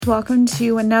Welcome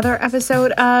to another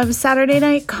episode of Saturday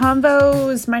Night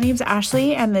Convos. My name's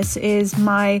Ashley, and this is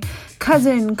my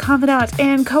cousin, confidant,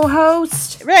 and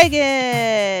co-host,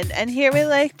 Reagan. And here we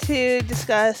like to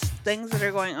discuss things that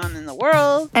are going on in the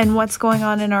world. And what's going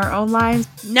on in our own lives.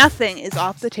 Nothing is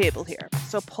off the table here.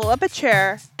 So pull up a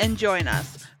chair and join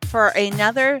us for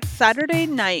another Saturday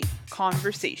night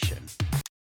conversation.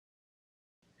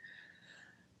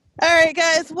 All right,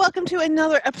 guys, welcome to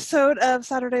another episode of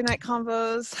Saturday Night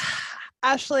Convos.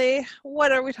 Ashley,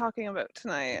 what are we talking about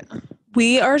tonight?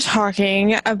 We are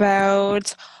talking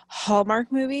about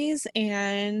Hallmark movies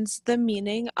and the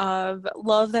meaning of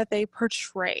love that they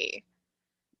portray.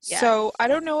 Yes. So, I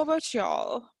don't know about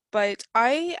y'all, but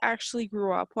I actually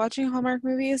grew up watching Hallmark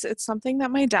movies. It's something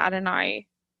that my dad and I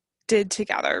did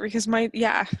together because my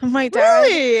dad.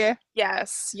 Really?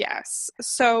 Yes.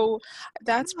 So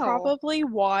that's Wow. probably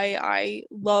why I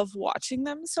love watching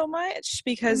them so much,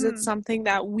 because it's something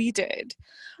that we did.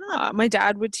 My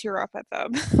dad would tear up at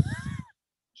them.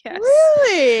 Yes.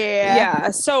 Really? Yeah.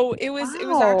 So it was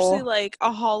actually Wow. like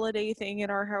a holiday thing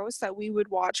in our house that we would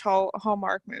watch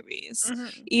Hallmark movies,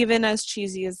 Mhm. even as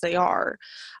cheesy as they are.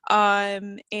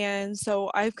 And so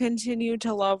I've continued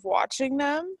to love watching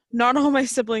them. Not all my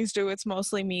siblings do, it's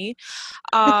mostly me.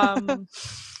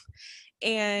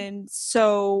 And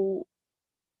so,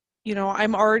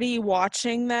 I'm already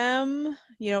watching them,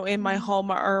 in my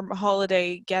Hallmark or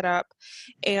holiday getup.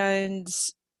 And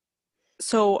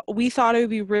so we thought it would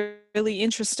be really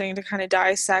interesting to kind of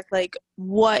dissect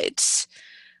what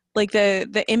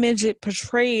the image it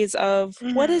portrays of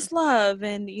what is love,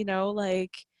 and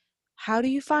how do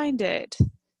you find it.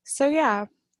 So yeah,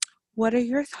 what are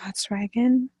your thoughts,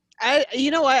 Reagan? You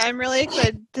know what? I'm really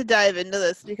excited to dive into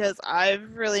this because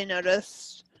I've really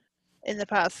noticed in the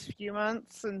past few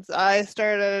months, since I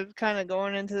started kind of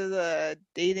going into the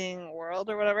dating world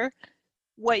or whatever,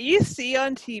 what you see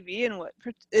on TV and what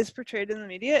is portrayed in the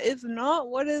media is not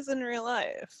what is in real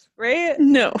life, right?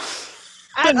 No.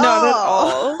 At Not at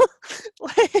all. all.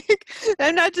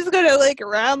 I'm not just gonna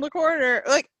around the corner.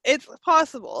 It's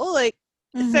possible.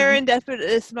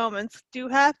 Serendipitous moments do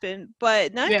happen,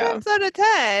 but 9 Yeah. times out of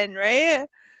 10, right?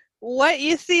 What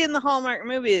you see in the Hallmark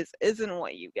movies isn't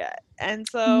what you get. And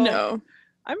so No.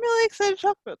 I'm really excited to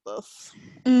talk about this.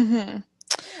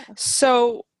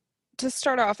 So to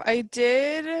start off, I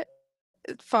did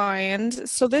find,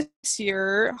 so this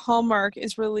year Hallmark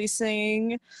is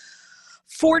releasing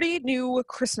 40 new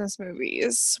Christmas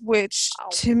movies, which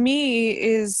to me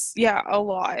is a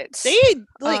lot. They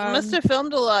must have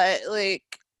filmed a lot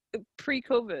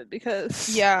pre-COVID, because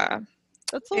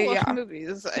that's a lot of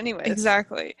movies anyways.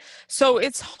 Exactly. So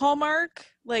it's Hallmark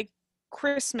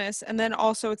Christmas, and then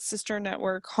also its sister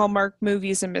network, Hallmark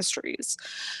Movies and Mysteries.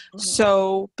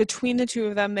 So between the two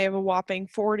of them, they have a whopping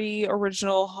 40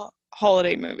 original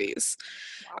holiday movies.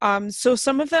 So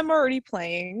some of them are already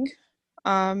playing.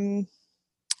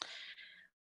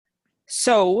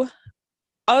 So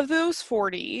of those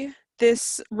 40,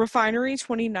 this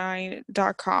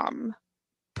refinery29.com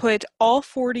put all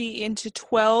 40 into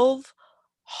 12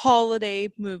 holiday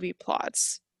movie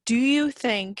plots. Do you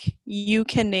think you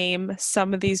can name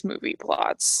some of these movie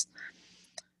plots?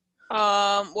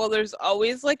 Well, there's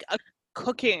always a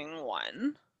cooking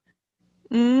one.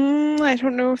 I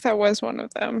don't know if that was one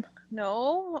of them.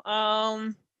 No. How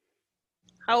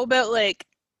about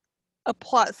a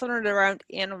plot centered around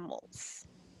animals?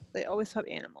 They always have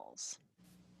animals.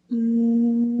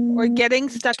 Or getting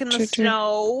stuck in the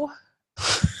snow.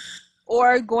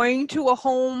 Or going to a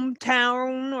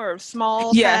hometown or a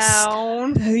small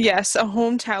town. Yes, a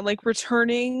hometown.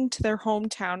 Returning to their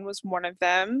hometown was one of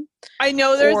them. I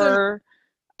know there's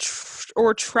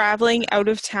or traveling out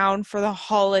of town for the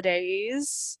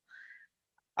holidays.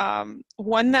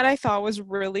 One that I thought was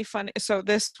really funny. So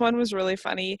this one was really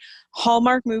funny.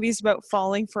 Hallmark movies about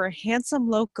falling for a handsome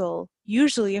local,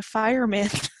 usually a fireman.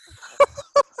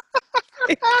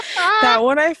 That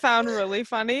one I found really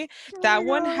funny. That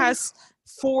one has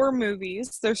 4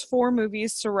 movies. There's 4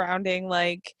 movies surrounding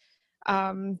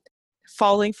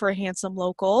falling for a handsome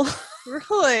local.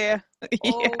 Really? Yeah.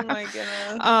 Oh my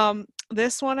goodness.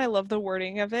 This one, I love the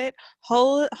wording of it.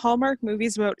 Hallmark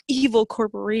movies about evil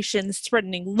corporations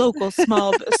threatening local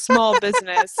small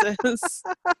businesses.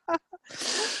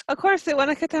 Of course, they want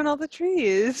to cut down all the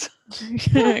trees.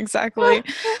 Exactly.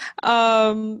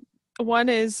 One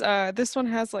is this one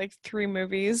has 3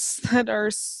 movies that are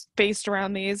based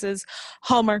around these. Is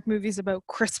Hallmark movies about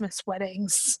Christmas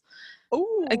weddings.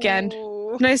 Ooh. Again,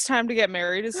 nice time to get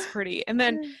married is pretty. And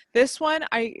then this one,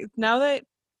 now that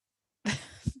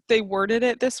they worded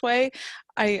it this way.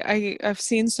 I've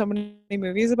seen so many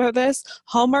movies about this.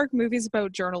 Hallmark movies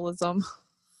about journalism.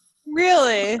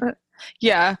 Really?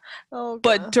 Yeah, Oh,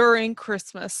 but God. during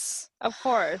Christmas. Of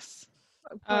course.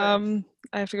 Of course.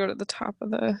 I have to go to the top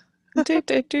of the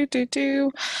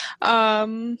do.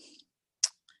 Um,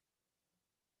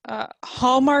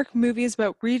 Hallmark movies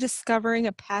about rediscovering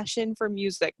a passion for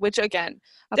music, which again,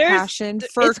 passion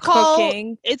for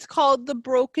cooking. It's called The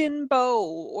Broken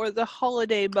Bow or The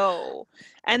Holiday Bow.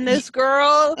 And this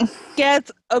girl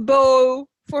gets a bow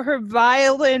for her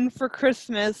violin for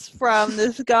Christmas from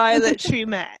this guy that she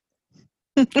met.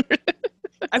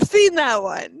 I've seen that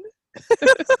one.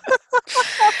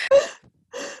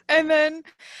 And then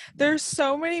there's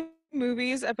so many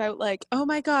movies about like, oh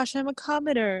my gosh, I'm a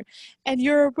commoner and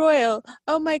you're a royal.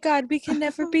 Oh my God, we can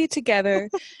never be together.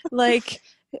 Like,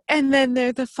 and then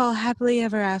they're the fall happily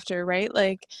ever after, right?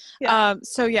 Like,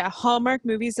 so yeah, Hallmark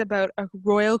movies about a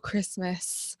royal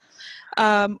Christmas,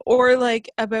 or like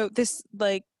about this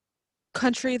like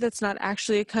country that's not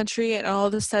actually a country, and all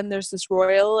of a sudden there's this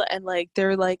royal, and like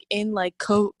they're like in like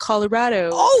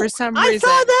Colorado for some reason. I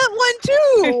saw that one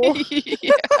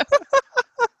too.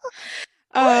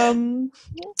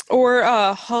 Or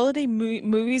holiday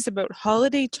movies about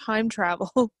holiday time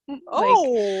travel.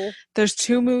 Like, there's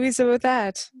 2 movies about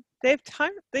that. They have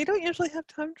time. They don't usually have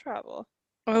time travel.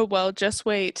 Oh well, just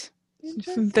wait.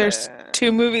 There's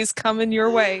 2 movies coming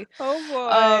your way. Oh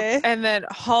boy. And then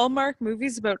Hallmark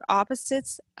movies about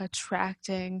opposites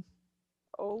attracting.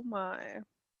 Oh my.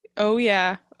 Oh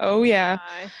yeah. Oh yeah.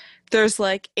 My. There's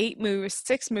like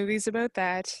 6 movies about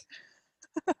that.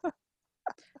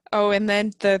 Oh, and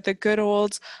then the good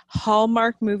old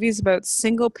Hallmark movies about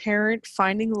single parent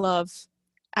finding love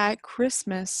at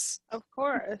Christmas. Of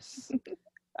course.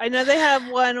 I know they have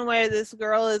one where this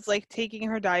girl is like taking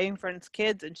her dying friend's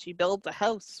kids and she builds a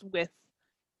house with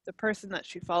the person that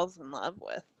she falls in love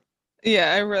with.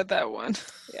 Yeah, I read that one.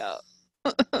 Yeah.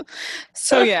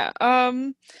 So yeah,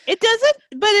 it doesn't,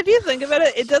 but if you think about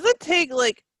it, it doesn't take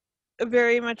like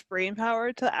very much brain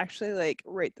power to actually like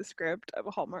write the script of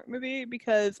a Hallmark movie,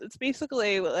 because it's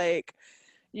basically like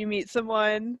you meet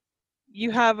someone,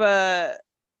 you have a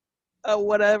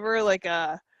whatever, like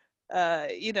a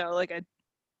you know, like a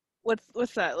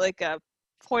what's that, like a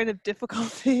point of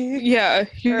difficulty. Yeah,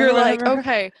 you're like,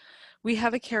 okay, we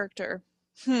have a character.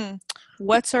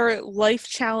 What's our life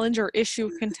challenge or issue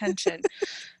of contention?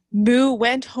 Moo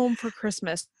went home for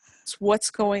Christmas. What's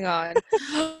going on?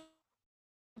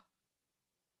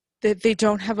 They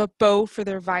don't have a bow for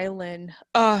their violin.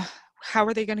 How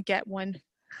are they going to get one?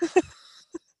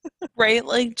 Right?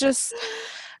 Like, just,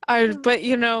 but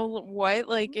you know what?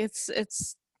 Like, it's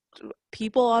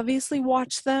people obviously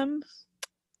watch them.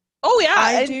 Oh yeah,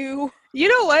 I do. You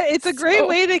know what? It's a great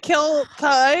way to kill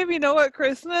time. You know what?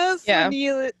 Christmas, when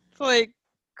it's like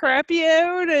crappy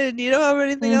out and you don't have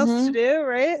anything else to do,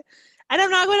 right? And I'm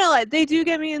not gonna lie, they do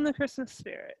get me in the Christmas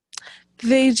spirit.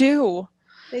 They do.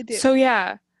 They do. So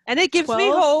yeah. And it gives me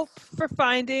hope for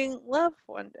finding love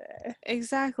one day.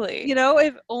 Exactly. You know,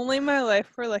 if only my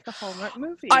life were like a Hallmark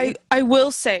movie. I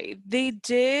will say, they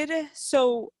did,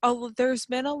 so there's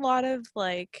been a lot of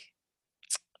like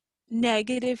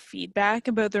negative feedback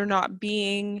about there not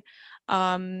being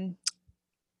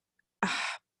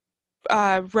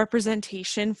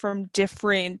representation from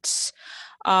different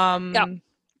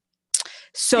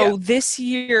this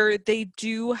year they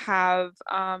do have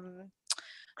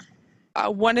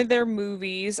one of their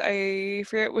movies, I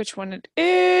forget which one it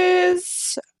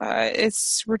is,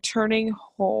 it's Returning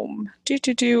Home.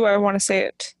 I want to say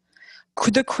it.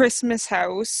 The Christmas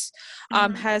House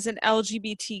has an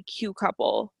LGBTQ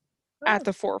couple at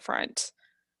the forefront.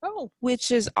 Which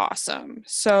is awesome.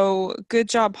 So good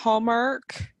job,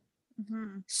 Hallmark.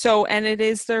 So, and it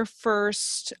is their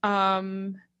first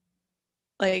Hallmark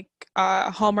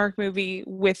movie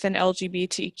with an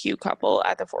LGBTQ couple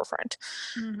at the forefront.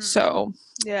 So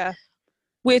yeah,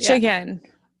 which again,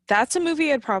 that's a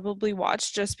movie I'd probably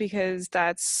watch just because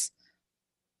that's,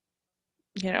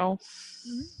 you know.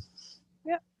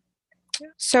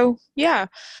 So yeah,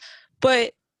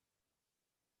 but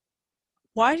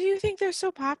why do you think they're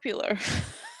so popular?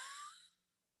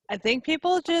 I think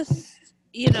people just,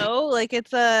 you know, like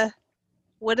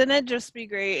wouldn't it just be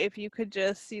great if you could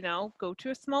just, you know, go to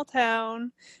a small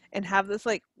town and have this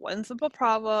like one simple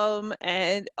problem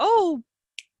and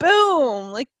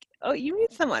boom, like, you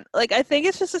meet someone. Like, I think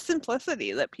it's just a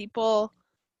simplicity that people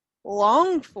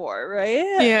long for,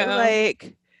 right? Yeah.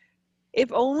 Like,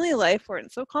 if only life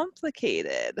weren't so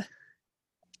complicated.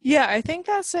 Yeah, I think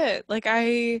that's it. Like,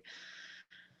 I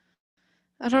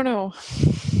don't know.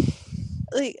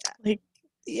 Like,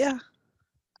 yeah.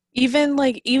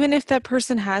 even if that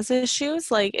person has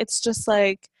issues, like it's just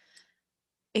like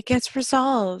it gets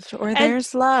resolved or And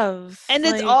there's love. and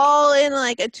it's Like, all in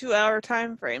like a 2-hour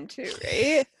time frame too,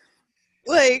 right?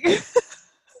 Like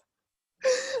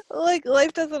like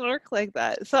life doesn't work like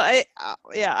that. So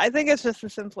yeah, I think it's just the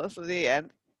simplicity,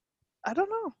 and I don't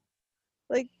know.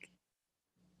 Like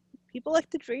people like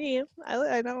to dream.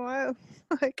 I know I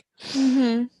like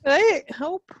mhm. right?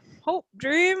 Hope,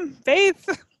 dream, faith.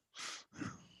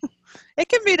 It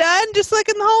can be done just like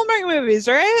in the Hallmark movies,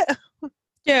 right?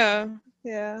 Yeah.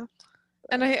 Yeah.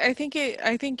 And I think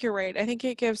you're right. I think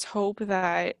it gives hope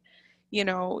that,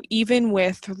 even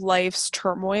with life's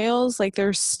turmoils, like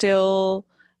there's still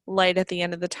light at the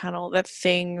end of the tunnel, that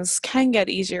things can get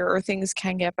easier or things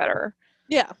can get better.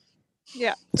 Yeah.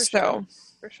 Yeah, for sure. So,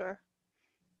 For sure.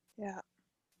 Yeah.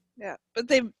 Yeah. But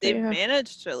but they've yeah.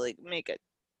 managed to like make a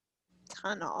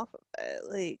ton off of it.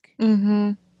 Like,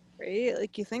 Mhm. right?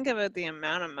 Like you think about the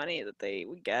amount of money that they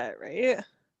would get, right?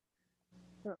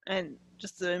 And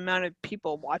just the amount of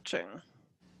people watching.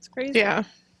 It's crazy. Yeah.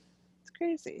 It's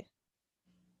crazy.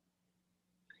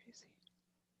 Crazy.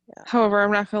 Yeah. However,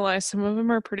 I'm not gonna lie, some of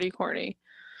them are pretty corny.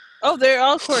 Oh, they're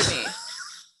all corny.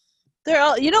 They're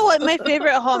all. You know what my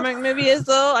favorite Hallmark movie is,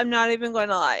 though? I'm not even going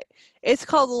to lie. It's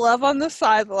called Love on the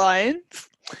Sidelines,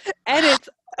 and it's.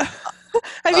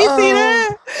 Have you seen Oh,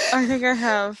 it? I think I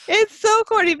have. It's so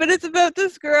corny, but it's about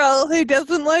this girl who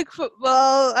doesn't like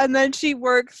football, and then she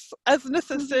works as an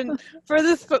assistant for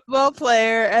this football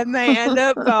player, and they end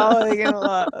up falling in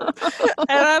love. And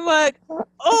I'm like,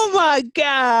 oh my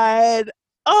god,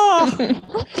 oh,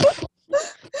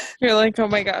 You're like, oh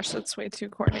my gosh, that's way too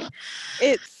corny.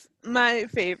 it's my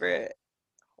favorite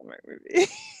Hallmark movie.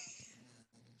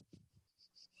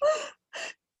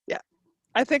 Yeah,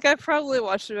 I think I've probably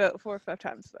watched it about 4 or 5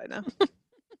 times by now.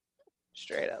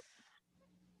 Straight up.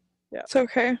 Yeah. It's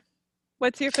okay.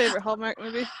 What's your favorite Hallmark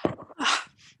movie?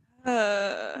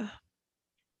 Uh,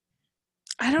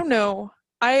 I don't know.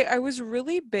 I was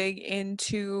really big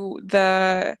into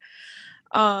the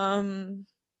um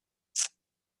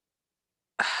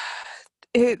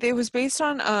it was based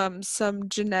on some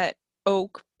Jeanette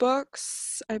Oak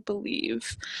books, I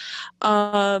believe.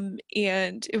 And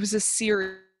it was a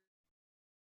series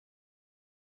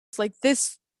like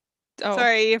this. Oh,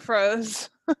 Sorry, you froze.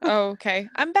 oh, okay.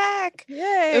 I'm back. It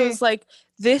Yay. was like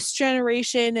this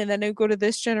generation and then it would go to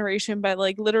this generation, but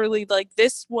like literally like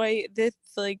this way, this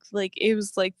like it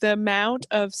was like the amount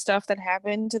of stuff that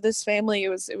happened to this family,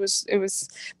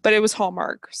 but it was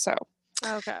Hallmark. So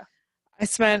Okay. I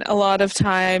spent a lot of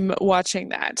time watching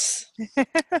that.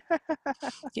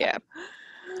 Yeah.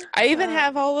 I even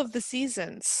have all of the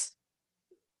seasons.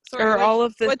 Sorry, Or all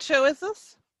of the what show is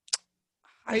this?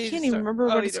 I can't even remember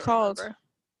what it's called. Remember.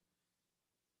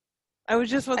 I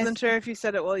wasn't I sure if you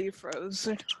said it while you froze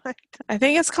or not. I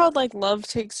think it's called like Love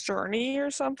Takes Journey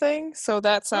or something. So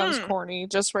that sounds corny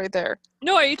just right there.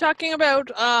 No, are you talking about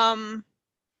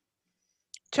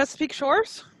Chesapeake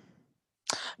Shores?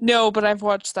 No, but I've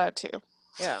watched that too.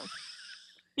 Yeah.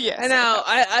 Yes. I know.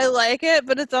 I like it,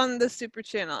 but it's on the Super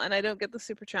Channel and I don't get the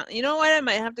Super Channel. You know what I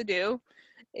might have to do?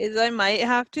 Is I might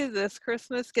have to this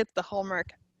Christmas get the Hallmark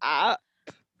app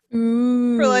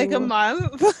for like a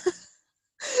month.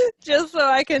 Just so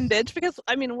I can binge, because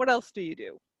I mean, what else do you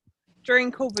do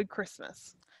during COVID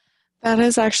Christmas? That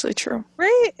is actually true.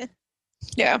 Right?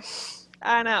 Yeah.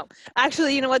 I know.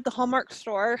 Actually, you know what? The Hallmark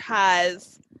store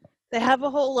they have a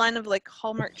whole line of like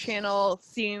Hallmark Channel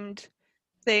themed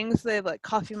things. They have like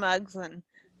coffee mugs and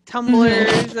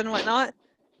tumblers and whatnot.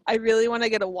 I really want to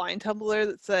get a wine tumbler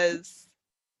that says,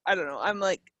 I don't know,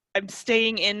 I'm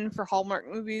staying in for Hallmark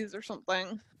movies or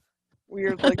something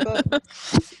weird like that.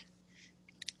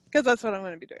 Because that's what I'm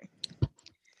going to be doing.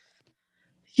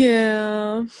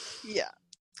 Yeah. Yeah.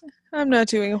 I'm not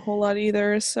doing a whole lot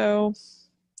either, so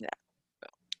yeah.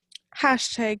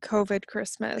 Hashtag COVID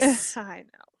Christmas.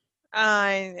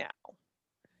 I know.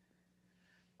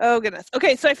 Oh goodness.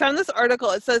 Okay, so I found this article.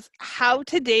 It says how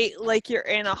to date like you're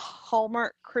in a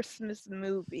Hallmark Christmas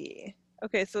movie.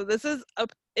 Okay, so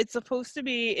it's supposed to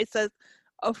be, it says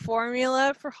a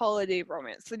formula for holiday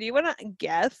romance. So do you want to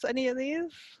guess any of these?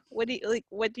 What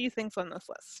do you think's on this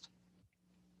list?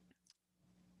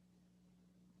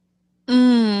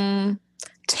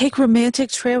 Take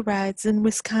romantic trail rides in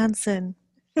Wisconsin.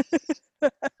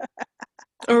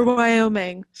 Or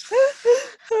Wyoming.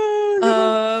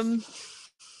 I'm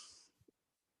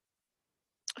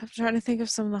trying to think of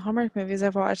some of the Hallmark movies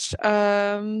I've watched.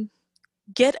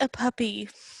 Get a Puppy.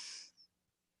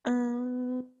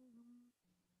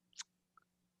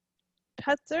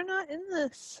 Pets are not in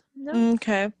this. No.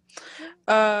 Okay.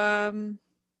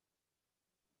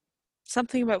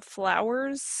 Something about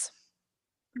flowers.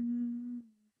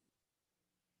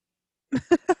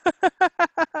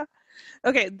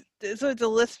 Okay, so it's a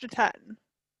list of 10.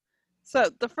 So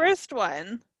the first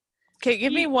one. Okay,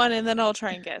 give me one and then I'll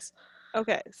try and guess.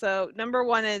 Okay, so number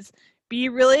 1 is be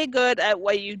really good at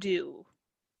what you do.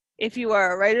 If you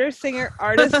are a writer, singer,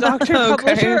 artist, doctor,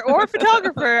 publisher, or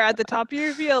photographer at the top of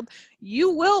your field, you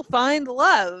will find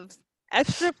love.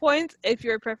 Extra points if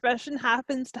your profession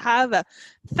happens to have a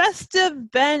festive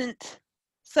bent,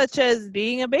 such as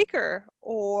being a baker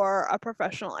or a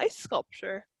professional ice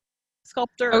sculptor.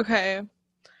 Okay.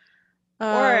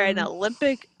 Or an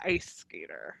Olympic ice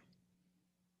skater.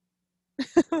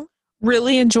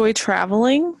 Really enjoy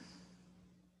traveling.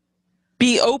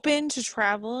 Be open to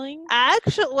traveling.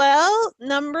 Actually, well,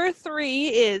 number 3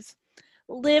 is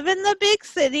live in the big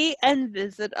city and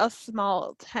visit a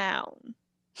small town.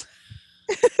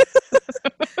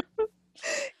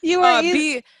 You are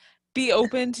be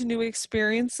open to new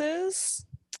experiences.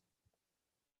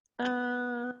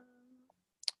 No.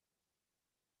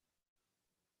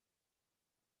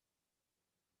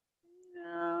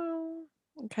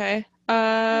 Okay.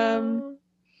 No.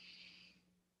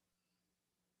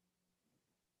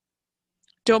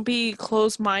 Don't be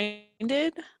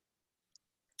closed-minded.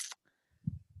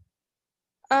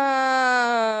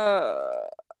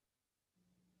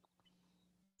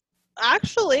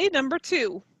 Actually, number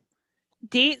 2.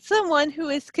 Date someone who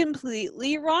is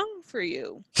completely wrong for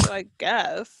you. So I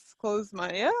guess, I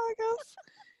guess.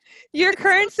 Your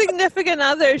current significant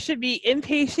other should be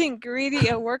impatient, greedy,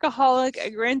 a workaholic, a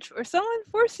Grinch, or someone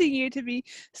forcing you to be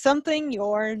something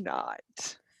you're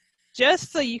not.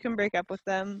 Just so you can break up with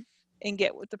them and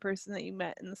get with the person that you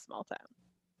met in the small town.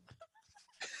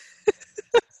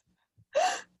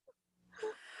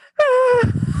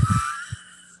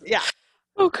 Yeah.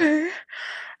 Okay.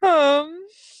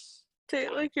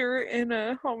 Date like you're in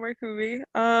a Hallmark movie.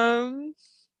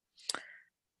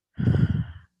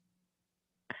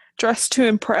 Dress to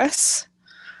impress.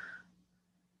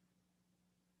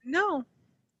 No.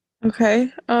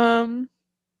 Okay. Yeah,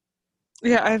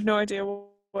 I have no idea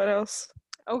what else.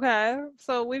 Okay.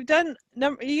 So we've done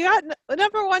you got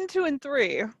number 1, 2, and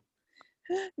 3.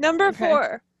 Number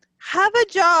 4. Have a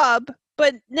job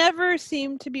but never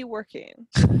seem to be working.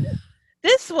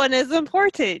 This one is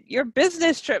important. Your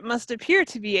business trip must appear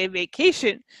to be a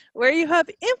vacation where you have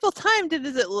ample time to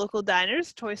visit local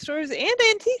diners, toy stores, and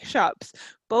antique shops.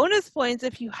 Bonus points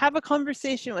if you have a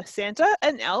conversation with Santa,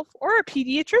 an elf, or a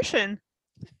pediatrician.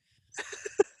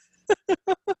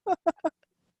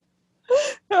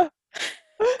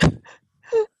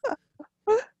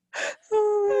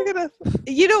 Oh my goodness.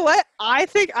 You know what? I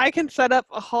think I can set up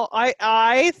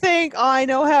I think I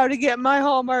know how to get my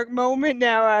Hallmark moment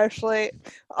now, Ashley.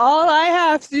 All I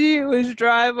have to do is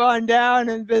drive on down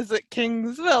and visit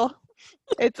Kingsville.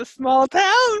 It's a small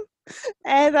town,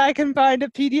 and I can find a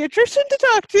pediatrician to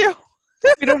talk to.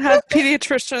 We don't have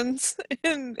pediatricians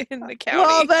in the county.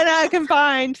 Well, then I can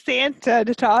find Santa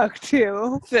to talk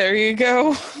to. There you go.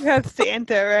 You have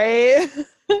Santa, right?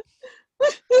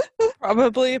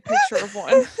 Probably a picture of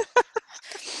one.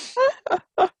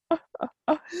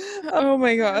 Oh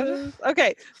my god.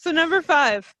 Okay, so number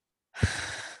 5.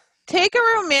 Take a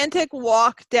romantic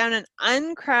walk down an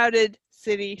uncrowded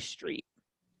city street.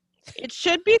 It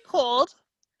should be cold,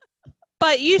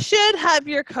 but you should have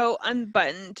your coat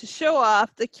unbuttoned to show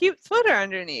off the cute sweater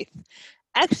underneath.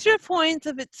 Extra points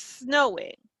if it's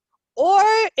snowing. Or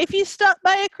if you stop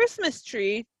by a Christmas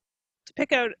tree to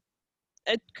pick out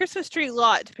a Christmas tree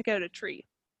lot to pick out a tree.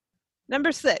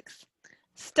 Number 6.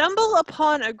 Stumble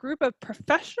upon a group of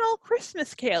professional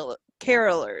Christmas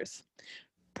carolers.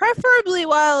 Preferably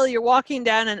while you're walking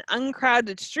down an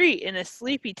uncrowded street in a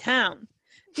sleepy town.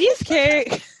 These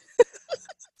carolers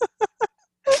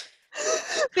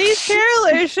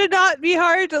should not be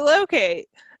hard to locate.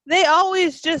 They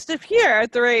always just appear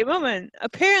at the right moment.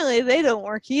 Apparently, they don't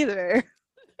work either.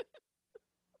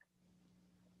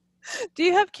 Do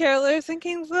you have carolers in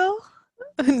Kingsville?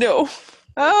 No.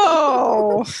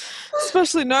 Oh.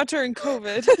 Especially not during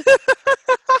COVID.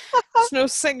 There's no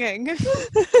singing.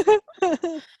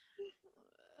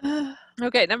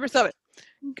 Okay, number 7.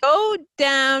 Go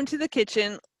down to the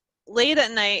kitchen late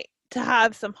at night to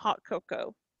have some hot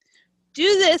cocoa. Do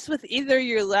this with either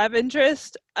your love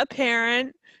interest, a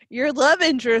parent, your love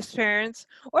interest parents,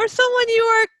 or someone you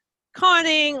are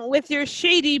conning with your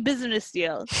shady business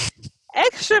deal.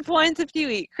 Extra points if you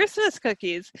eat Christmas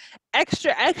cookies.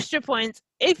 Extra points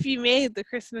if you made the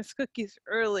Christmas cookies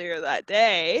earlier that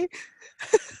day.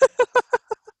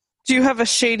 Do you have a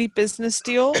shady business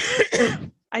deal?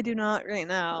 I do not right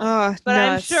now. Oh, but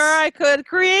I'm nuts. sure I could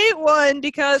create one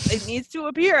because it needs to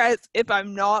appear as if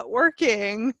I'm not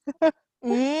working.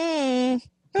 Mm.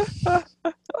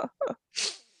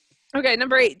 Okay,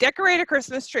 number 8, decorate a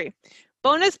Christmas tree.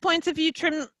 Bonus points if you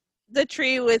trim the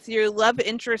tree with your love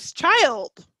interest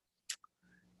child,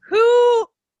 who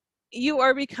you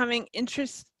are becoming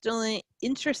interestingly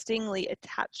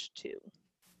attached to.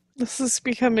 This is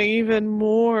becoming even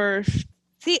more.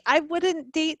 See, I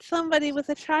wouldn't date somebody with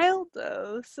a child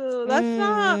though, so that's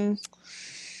not.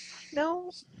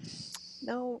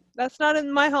 No, that's not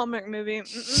in my Hallmark movie.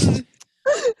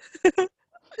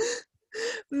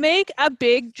 Make a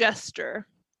big gesture.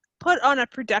 Put on a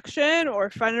production or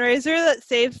fundraiser that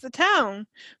saves the town.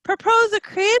 Propose a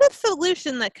creative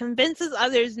solution that convinces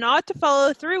others not to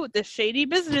follow through with this shady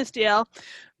business deal.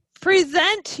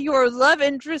 Present your love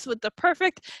interest with the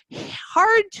perfect,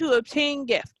 hard-to-obtain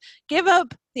gift. Give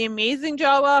up the amazing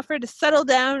job offer to settle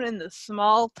down in the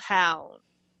small town.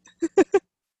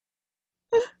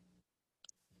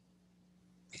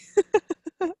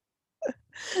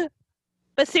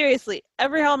 But seriously,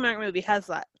 every Hallmark movie has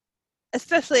that,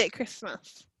 especially at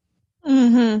Christmas.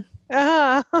 Mm-hmm.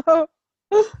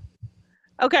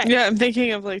 Okay. Yeah, I'm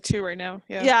thinking of like 2 right now.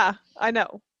 Yeah, I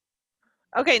know.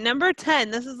 Okay, number 10.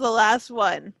 This is the last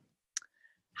one.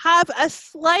 Have a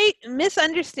slight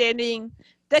misunderstanding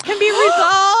that can be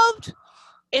resolved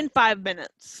in 5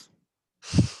 minutes.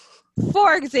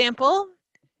 For example,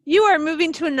 you are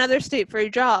moving to another state for a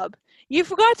job. You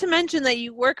forgot to mention that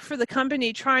you work for the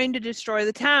company trying to destroy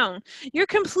the town. You're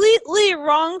completely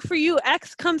wrong for you.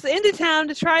 X comes into town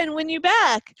to try and win you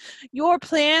back. Your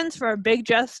plans for a big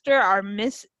gesture are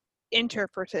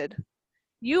misinterpreted.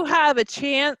 You have a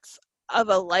chance of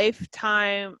a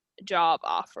lifetime job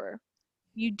offer.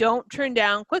 You don't turn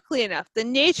down quickly enough. The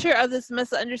nature of this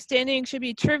misunderstanding should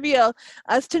be trivial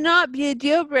as to not be a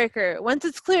deal breaker. Once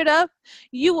it's cleared up,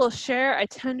 you will share a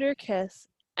tender kiss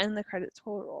and the credits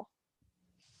will roll.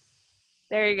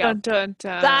 There you go. Dun, dun,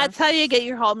 dun. That's how you get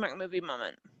your Hallmark movie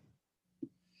moment.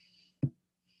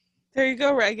 There you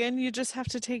go, Reagan. You just have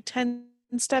to take 10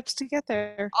 steps to get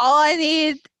there. All I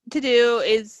need to do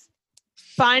is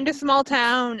find a small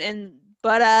town in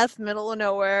butt-ass middle of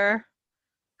nowhere,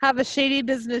 have a shady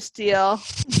business deal,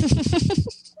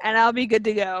 and I'll be good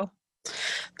to go.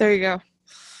 There you go.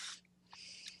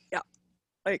 Yeah.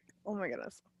 Like, oh my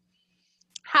goodness.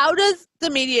 How does the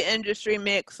media industry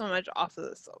make so much off of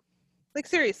this though? Like,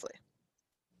 seriously.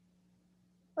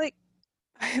 Like,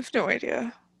 I have no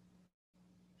idea.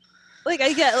 Like,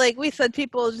 I get, like, we said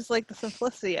people just like the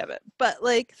simplicity of it. But,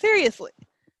 like, seriously.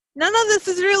 None of this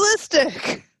is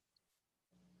realistic.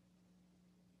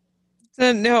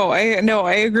 No,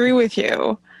 I agree with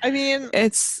you. I mean,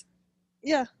 it's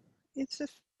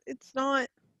not.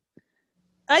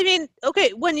 I mean,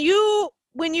 okay, when you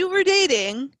were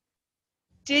dating,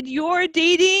 did your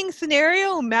dating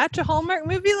scenario match a Hallmark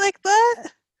movie like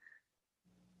that?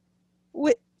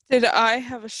 Did I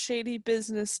have a shady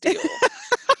business deal?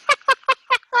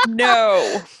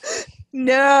 No.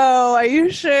 No, are you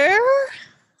sure?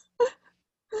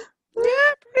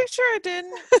 Yeah, pretty sure I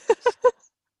didn't.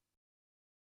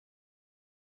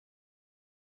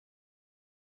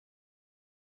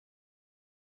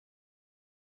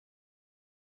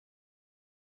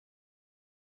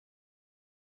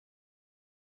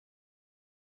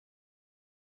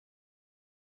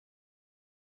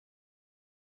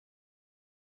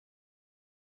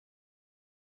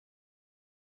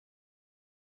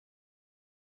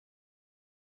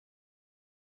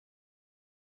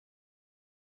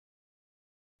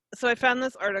 So I found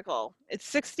this article. It's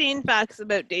 16 facts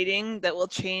about dating that will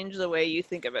change the way you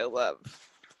think about love.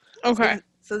 Okay.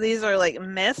 So these are like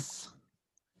myths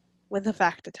with a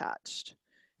fact attached.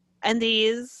 And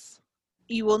these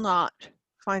you will not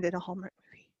find in a Hallmark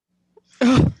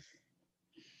movie.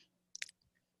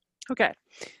 Okay.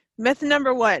 Myth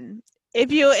number 1.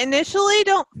 If you initially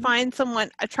don't find someone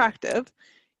attractive,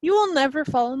 you will never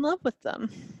fall in love with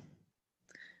them.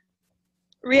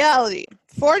 Reality.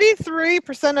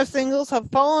 43% of singles have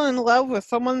fallen in love with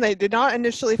someone they did not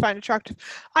initially find attractive.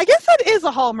 I guess that is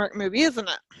a Hallmark movie, isn't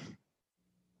it?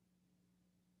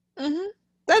 Mm-hmm.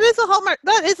 That is a Hallmark.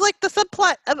 That is like the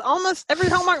subplot of almost every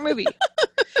Hallmark movie.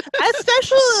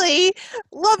 Especially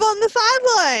Love on the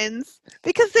Sidelines.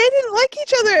 Because they didn't like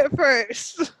each other at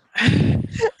first.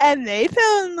 And they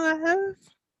fell in love.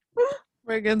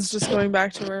 Reagan's just going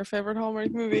back to her favorite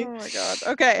Hallmark movie. Oh my god.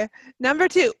 Okay. Number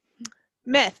 2.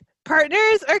 Myth.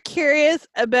 Partners are curious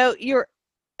about your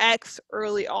ex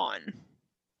early on.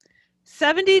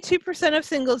 72% of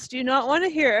singles do not want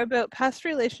to hear about past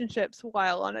relationships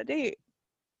while on a date.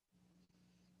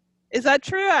 Is that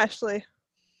true, Ashley?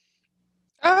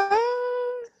 I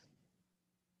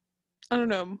don't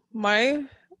know. My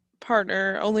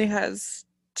partner only has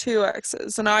 2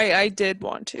 exes, and I did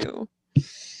want to.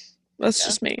 That's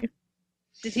just me.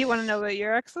 Did he want to know about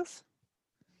your exes?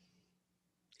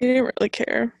 He didn't really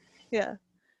care. Yeah.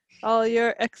 All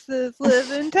your exes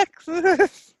live in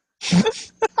Texas.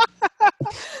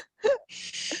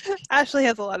 Ashley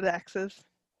has a lot of exes.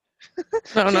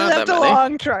 No, She not left that a many.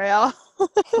 long trail.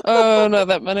 Oh, not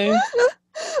that many.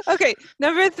 Okay,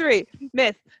 number 3,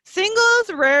 myth.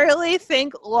 Singles rarely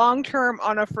think long-term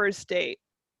on a first date.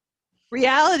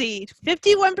 Reality,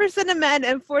 51% of men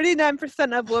and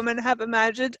 49% of women have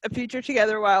imagined a future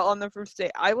together while on the first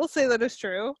date. I will say that is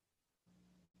true.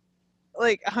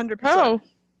 Like 100%. Oh.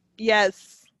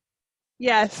 Yes.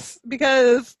 Yes,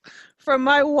 because from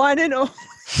my one and only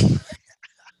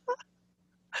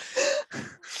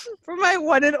from my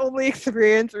one and only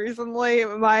experience recently,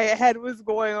 my head was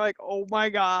going like, oh my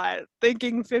God,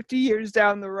 thinking 50 years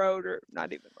down the road, or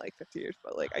not even like 50 years,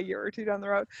 but like a year or 2 down the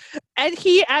road. And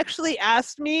he actually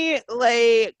asked me,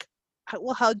 like,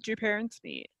 well, how did your parents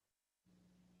meet?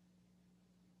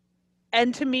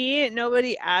 And to me,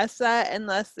 nobody asks that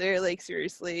unless they're like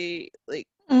seriously like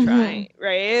trying,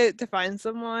 right, to find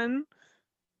someone.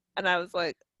 And I was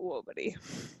like, whoa, buddy.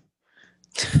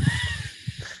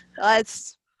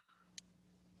 Let's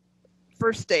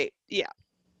first date. Yeah.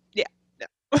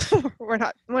 we're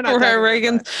not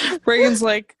Reagan's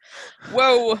like,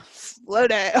 whoa, slow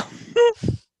down.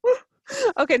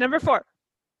 Okay, number 4.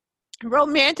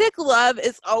 Romantic love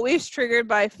is always triggered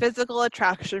by physical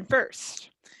attraction first.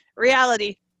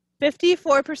 Reality,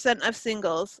 54% of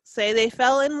singles say they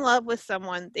fell in love with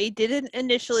someone they didn't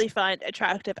initially find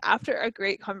attractive after a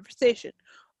great conversation,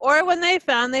 or when they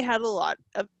found they had a lot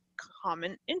of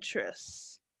common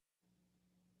interests.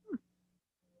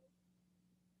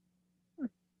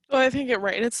 Well, I think you're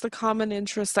right. It's the common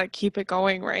interests that keep it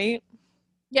going, right?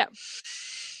 Yeah.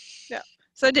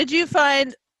 So did you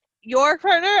find your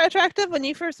partner attractive when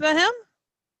you first met him?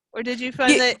 Or did you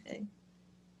find that...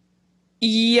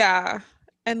 Yeah.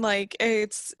 And like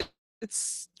it's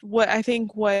what I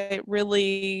think what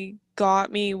really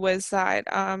got me was that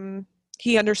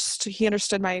he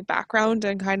understood my background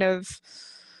and kind of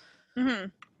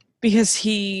because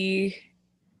he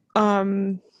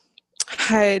hadn't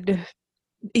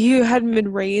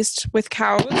been raised with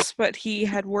cows, but he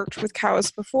had worked with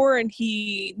cows before, and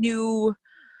he knew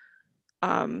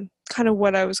kind of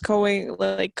what I was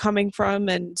coming from,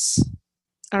 and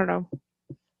I don't know.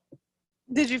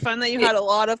 Did you find that you had a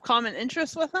lot of common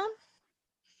interests with him?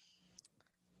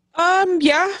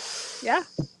 Yeah.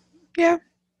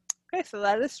 Okay, so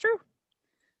that is true.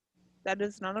 That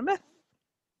is not a myth.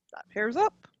 That pairs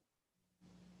up.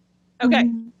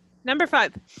 Okay, number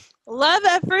 5. Love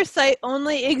at first sight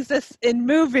only exists in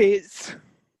movies.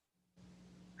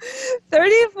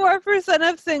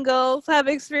 34% of singles have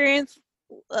experienced.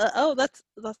 That's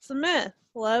a myth.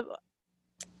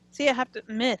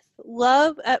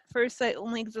 Love at first sight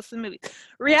only exists in movies.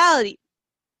 Reality.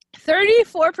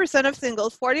 34% of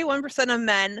singles, 41% of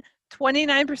men,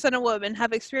 29% of women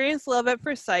have experienced love at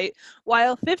first sight,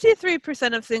 while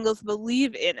 53% of singles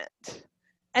believe in it.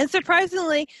 And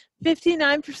surprisingly,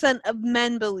 59% of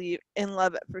men believe in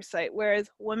love at first sight, whereas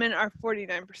women are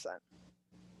 49%.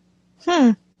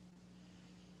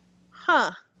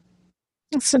 Huh.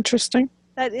 That's interesting.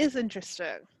 That is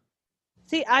interesting.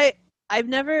 See, I've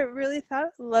never really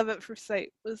thought love at first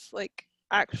sight was like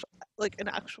an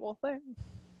actual thing.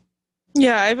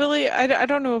 Yeah, I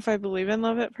don't know if I believe in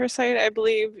love at first sight. I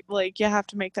believe like you have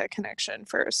to make that connection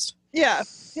first. Yeah.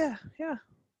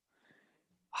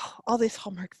 Oh, all these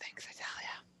Hallmark things, I tell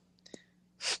ya.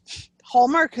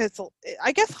 Hallmark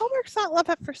I guess Hallmark's not love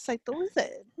at first sight though, is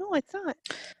it? No, it's not.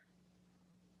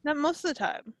 Not most of the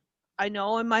time. I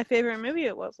know in my favorite movie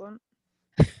it wasn't.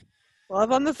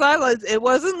 Love on the Sidelines. It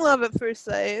wasn't love at first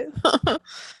sight.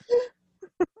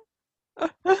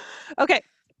 Okay.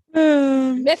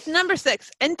 Myth number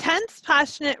 6. Intense,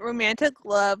 passionate, romantic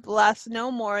love lasts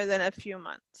no more than a few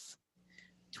months.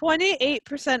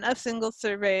 28% of singles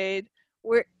surveyed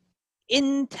were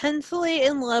intensely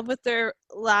in love with their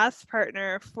last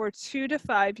partner for 2 to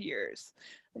 5 years.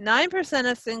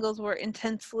 9% of singles were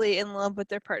intensely in love with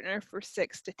their partner for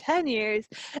 6 to 10 years,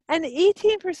 and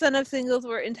 18% of singles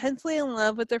were intensely in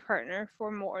love with their partner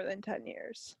for more than 10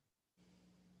 years.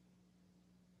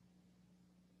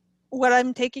 What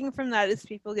I'm taking from that is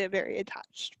people get very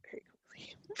attached very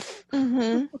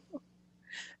quickly.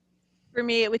 For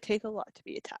me, it would take a lot to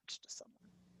be attached to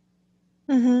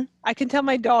someone. I can tell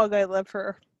my dog I love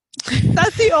her.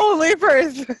 That's the only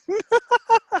person.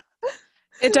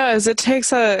 It does. It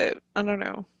takes I don't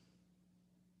know.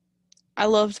 I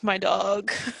loved my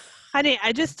dog. Honey,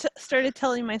 I just started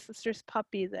telling my sister's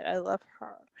puppy that I love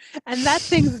her. And that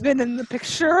thing's been in the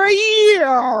picture a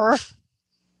year.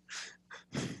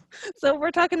 So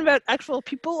we're talking about actual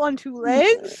people on two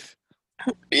legs?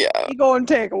 Yeah. It's going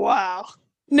to take a while.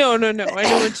 No. I know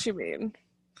what you mean.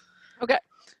 Okay.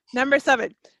 Number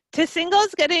 7. To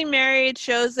singles, getting married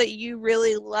shows that you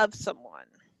really love someone.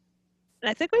 And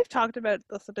I think we've talked about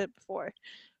this a bit before.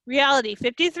 Reality,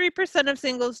 53% of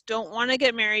singles don't want to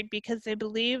get married because they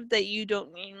believe that you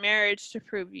don't need marriage to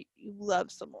prove you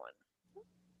love someone.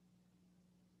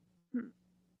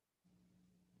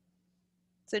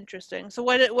 It's interesting. So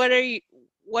what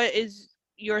is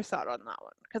your thought on that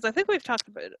one? Because I think we've talked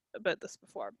about this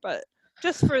before, but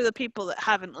just for the people that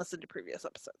haven't listened to previous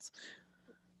episodes.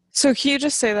 So can you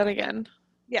just say that again?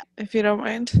 Yeah. If you don't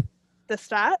mind. The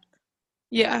stat?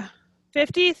 Yeah.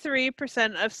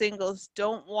 53% of singles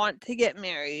don't want to get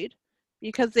married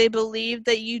because they believe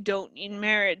that you don't need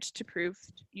marriage to prove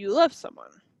you love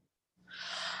someone.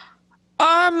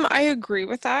 I agree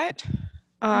with that.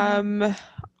 I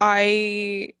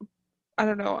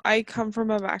don't know. I come from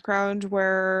a background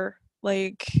where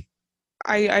like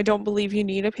I don't believe you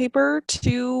need a paper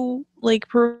to like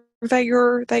prove that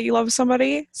you love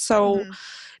somebody. So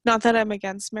not that I'm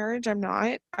against marriage, I'm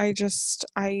not. I just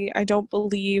I don't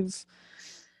believe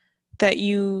that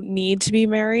you need to be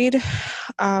married,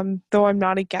 though I'm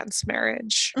not against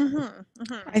marriage.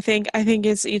 I think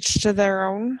it's each to their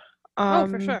own.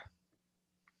 For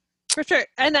sure.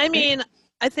 And I mean,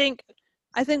 I think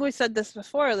we said this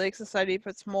before, like society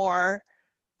puts more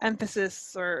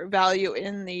emphasis or value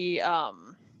in the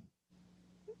actual,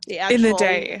 in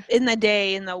the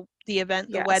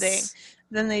event, the wedding,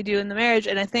 than they do in the marriage.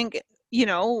 And I think,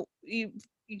 you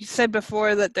said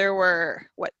before that there were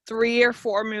 3 or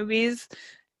 4 movies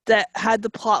that had the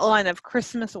plot line of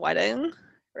Christmas wedding,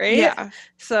 right? Yeah.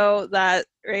 So that,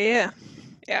 right?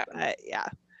 Yeah.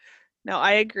 No,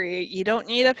 I agree. You don't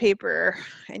need a paper,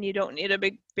 and you don't need a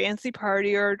big fancy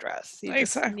party or a dress. You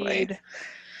just need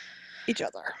each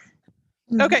other.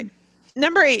 Okay.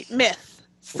 Number 8, myth.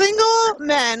 Single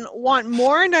men want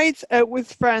more nights out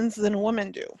with friends than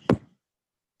women do.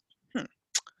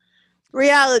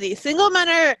 Reality. Single men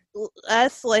are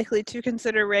less likely to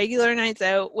consider regular nights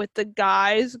out with the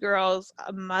guys, girls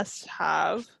a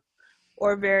must-have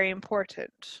or very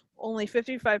important. Only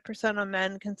 55% of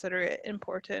men consider it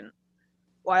important,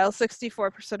 while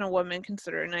 64% of women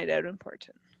consider a night out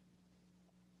important.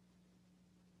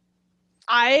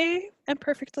 I am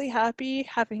perfectly happy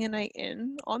having a night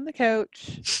in on the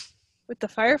couch with the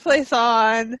fireplace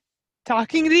on,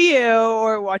 talking to you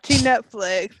or watching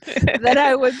Netflix, then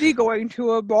I would be going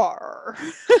to a bar.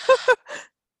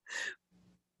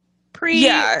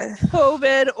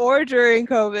 Pre-COVID or during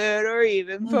COVID or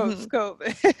even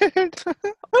post-COVID.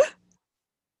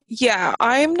 Yeah,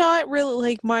 I'm not really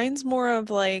like, mine's more of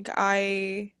like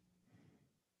I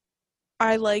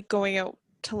like going out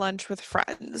to lunch with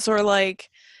friends or like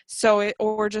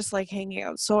or just like hanging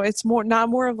out. So it's not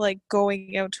more of like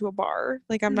going out to a bar.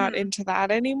 Like I'm not into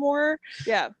that anymore.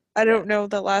 Yeah. I don't know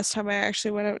the last time I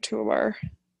actually went out to a bar.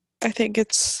 I think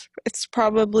it's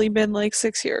probably been like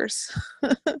 6 years.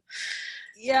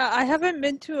 Yeah, I haven't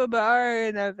been to a bar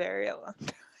in a very long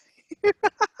time.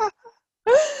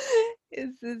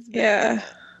 It's been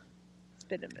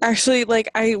a minute. Actually,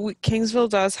 like Kingsville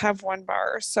does have one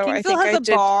bar, so Kingsville I think has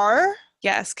a bar?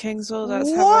 Yes, Kingsville does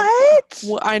have one.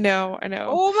 What? I know.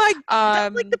 Oh my god,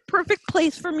 that's like the perfect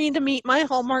place for me to meet my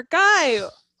Hallmark guy.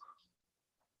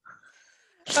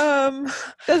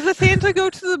 Does the Santa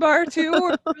go to the bar too,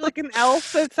 or like an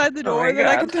elf outside the door that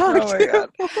I can talk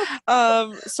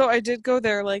to? So I did go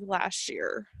there like last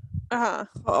year.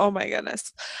 Oh my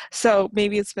goodness. So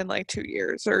maybe it's been like 2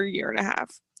 years or a year and a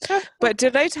half. But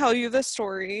did I tell you the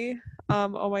story?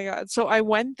 Oh my god. So I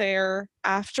went there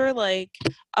after like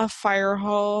a fire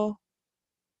hall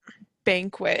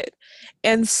banquet,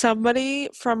 and somebody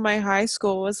from my high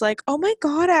school was like, "Oh my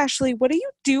god, Ashley, what are you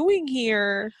doing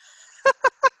here?"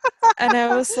 And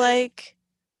I was like,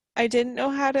 I didn't know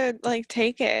how to like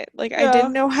take it. Like I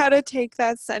didn't know how to take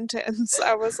that sentence.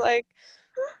 I was like,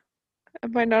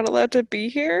 am I not allowed to be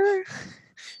here?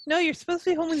 No, you're supposed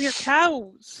to be home with your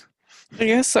cows. I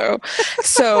guess so.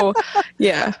 So,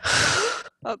 yeah.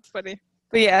 That's funny.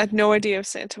 But yeah, no idea if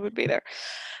Santa would be there.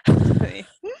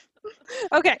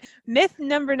 Okay, myth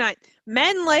number 9.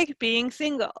 Men like being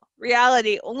single.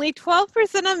 Reality, only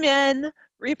 12% of men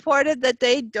reported that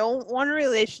they don't want a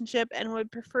relationship and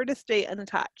would prefer to stay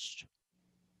unattached.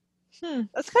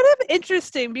 That's kind of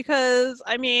interesting because,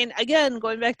 I mean, again,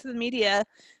 going back to the media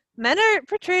Men are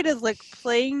portrayed as like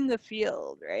playing the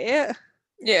field, right?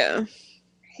 Yeah.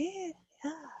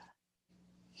 Yeah.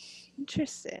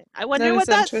 Interesting. I That wonder is what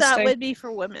that stat interesting. would be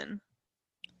for women.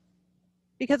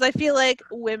 Because I feel like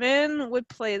women would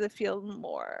play the field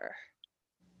more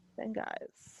than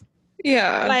guys.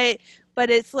 Yeah. But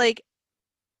it's like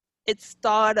it's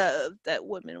thought of that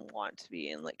women want to be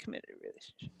in like committed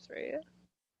relationships, right?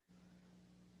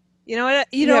 You know what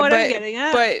I'm getting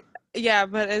at? But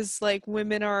as like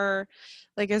women are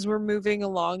like as we're moving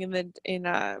along in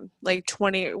like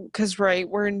 20, because right,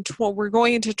 we're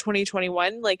going into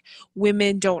 2021, like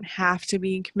women don't have to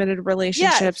be in committed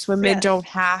relationships, women don't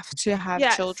have to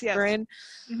have children.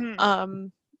 Mm-hmm.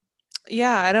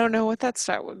 Yeah, I don't know what that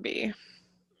stat would be.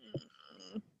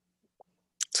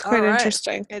 It's quite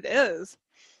interesting. It is.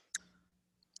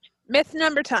 Myth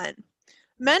number 10.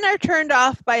 Men are turned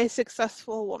off by a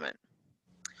successful woman.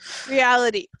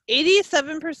 Reality.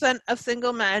 87% of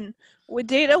single men would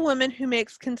date a woman who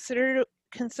makes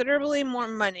considerably more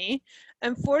money,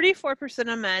 and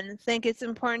 44% of men think it's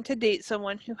important to date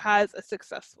someone who has a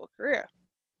successful career.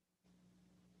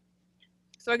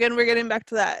 So again, we're getting back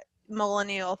to that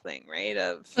millennial thing, right?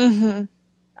 Of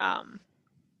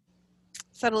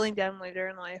settling down later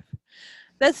in life.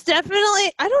 That's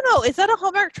definitely, I don't know, is that a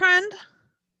Hallmark trend?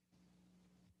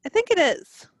 I think it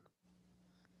is.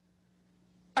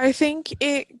 I think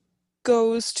it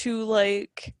goes to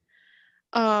like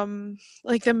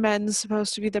the men's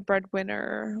supposed to be the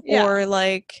breadwinner, or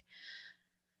like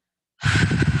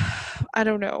I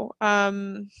don't know,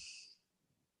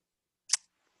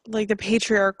 like the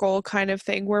patriarchal kind of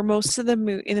thing, where most of the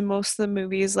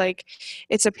movies, like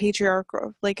it's a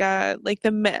patriarchal, like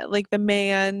the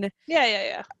man.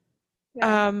 Yeah.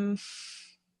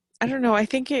 I don't know. I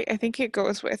think it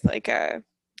goes with like a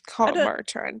Hallmark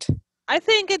trend. I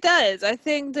think it does. I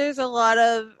think there's a lot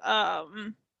of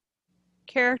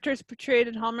characters portrayed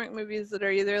in Hallmark movies that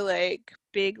are either like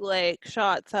big like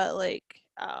shots at like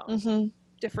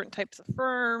different types of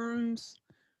firms,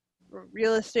 or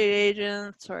real estate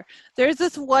agents, or there's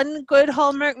this one good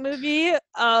Hallmark movie.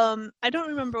 I don't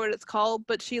remember what it's called,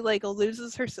 but she like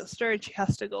loses her sister and she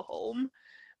has to go home.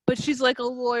 But she's like a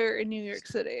lawyer in New York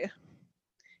City.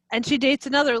 And she dates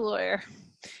another lawyer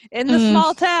in the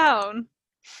small town.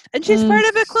 And she's part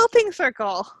of a quilting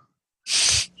circle.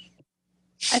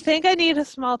 I think I need a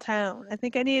small town.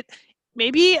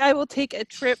 Maybe I will take a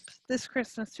trip this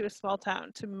Christmas to a small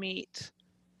town to meet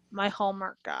my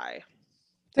Hallmark guy.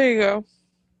 There you go.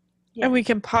 Yeah. And we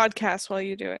can podcast while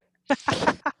you do it.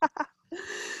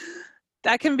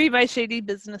 That can be my shady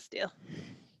business deal.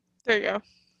 There you go.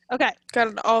 Okay. Got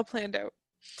it all planned out.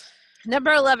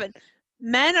 Number 11.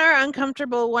 Men are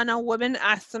uncomfortable when a woman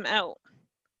asks them out.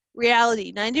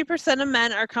 Reality. 90% of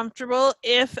men are comfortable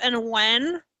if and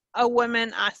when a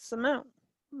woman asks them out.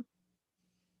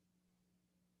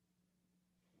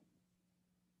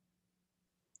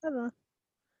 I don't know.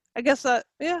 I guess I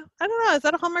don't know. Is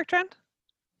that a Hallmark trend?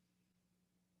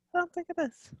 I don't think it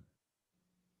is.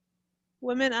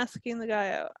 Women asking the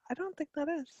guy out. I don't think that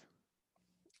is.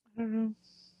 I don't know.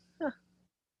 Huh.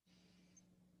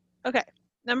 Okay.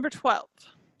 Number 12.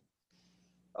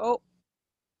 Oh.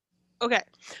 Okay.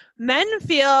 Men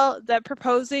feel that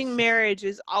proposing marriage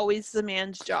is always the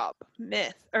man's job.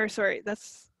 Myth. Or sorry,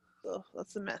 that's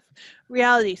a myth.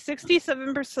 Reality.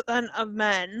 67% of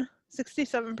men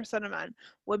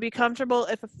would be comfortable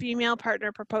if a female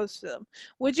partner proposed to them.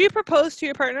 Would you propose to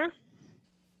your partner?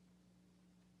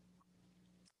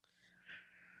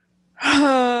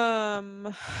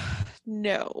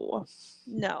 No.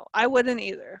 No, I wouldn't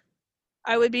either.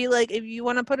 I would be like, if you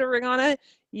want to put a ring on it,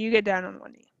 you get down on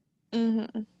one knee.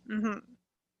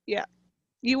 Yeah.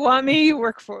 You want me, you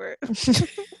work for it. Put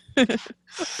in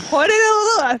a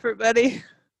little effort, buddy.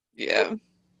 Yeah.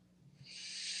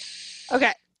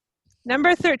 Okay.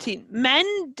 Number 13.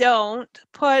 Men don't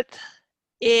put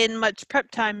in much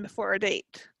prep time before a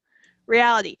date.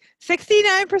 Reality.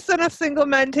 69% of single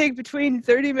men take between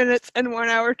 30 minutes and 1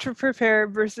 hour to prepare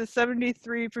versus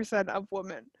 73% of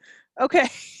women. Okay.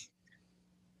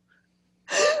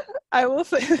 I will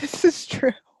say this is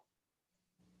true.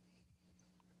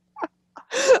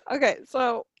 Okay,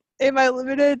 so in my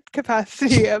limited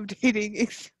capacity of dating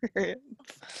experience,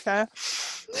 okay,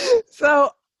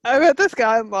 so I met this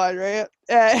guy online, right?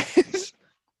 And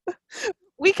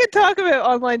we can talk about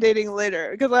online dating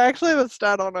later because I actually have a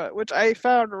stat on it, which I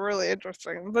found really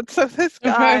interesting. But so this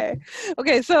guy,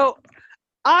 okay, so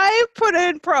I put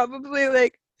in probably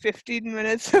like 15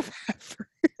 minutes of effort.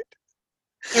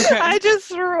 Okay. I just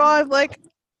threw on like,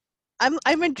 I'm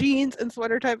a jeans and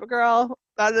sweater type of girl.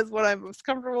 That is what I'm most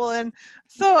comfortable in.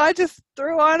 So I just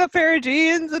threw on a pair of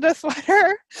jeans and a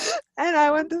sweater, and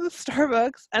I went to the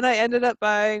Starbucks, and I ended up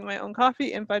buying my own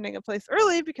coffee and finding a place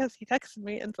early because he texted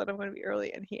me and said I'm going to be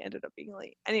early, and he ended up being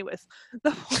late. Anyways,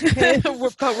 the point is,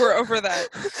 But we're over that.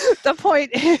 the point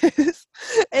is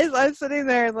I'm sitting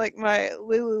there in like my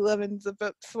Lululemon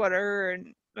zip-up sweater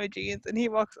and my jeans, and he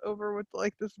walks over with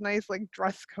like this nice like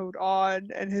dress coat on,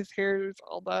 and his hair is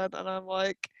all done, and I'm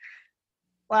like,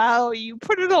 wow, you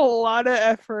put in a lot of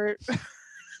effort.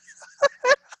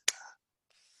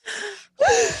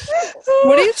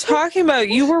 What are you talking about?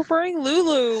 You were wearing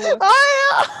Lulu.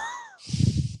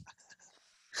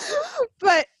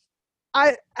 But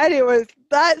anyways,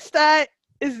 that stat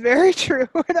is very true,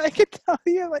 and I can tell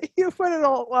you, like, you put in a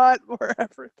lot more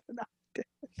effort than I did.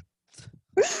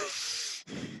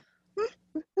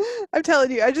 I'm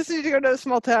telling you, I just need to go to a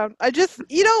small town.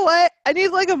 You know what? I need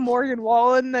like a Morgan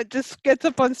Wallen that just gets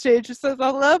up on stage and says, I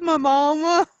love my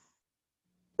mama.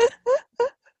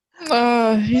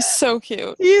 He's so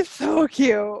cute. He's so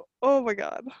cute. Oh my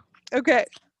god. Okay.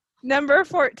 Number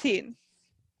 14.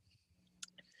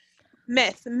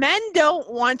 Myth. Men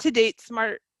don't want to date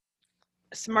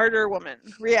smarter women.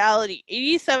 Reality.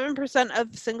 87%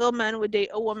 of single men would date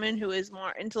a woman who is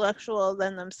more intellectual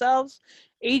than themselves.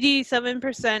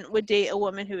 87% would date a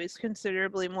woman who is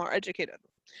considerably more educated.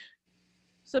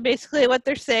 So basically what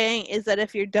they're saying is that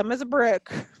if you're dumb as a brick,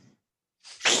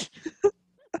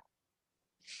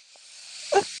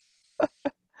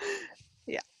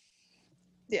 yeah.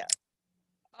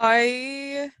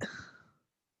 I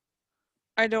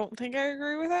don't think I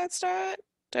agree with that stat.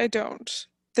 I don't.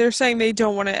 They're saying they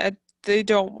don't want to. They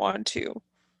don't want to.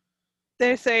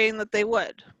 They're saying that they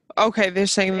would. Okay, they're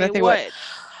saying that they would.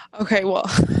 Okay, well,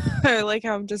 I like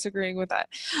how I'm disagreeing with that.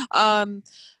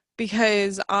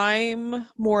 Because I'm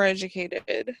more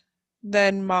educated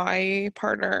than my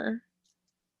partner.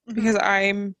 Mm-hmm. Because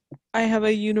I have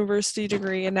a university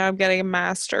degree and now I'm getting a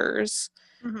master's.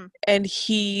 Mm-hmm. And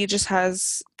he just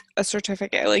has a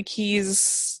certificate. Like he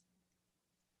has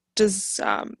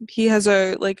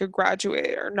a like a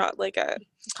graduate or not like a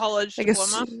college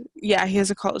diploma. Yeah, he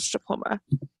has a college diploma.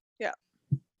 Yeah.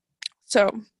 So,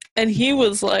 and he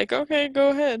was like, "Okay, go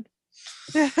ahead."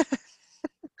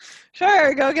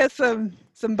 Sure, go get some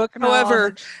book knowledge.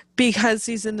 However, because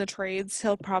he's in the trades,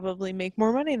 he'll probably make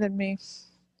more money than me.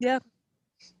 Yeah.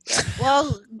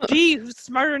 Well, gee, who's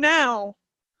smarter now?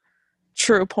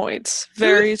 True points.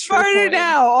 Very who's true. Smarter point.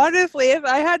 now. Honestly, if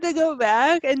I had to go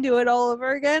back and do it all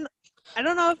over again, I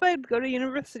don't know if I'd go to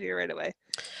university right away.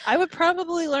 I would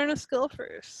probably learn a skill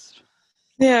first.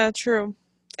 Yeah, true.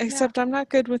 Except I'm not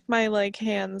good with my like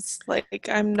hands. Like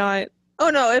I'm not. Oh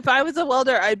no! If I was a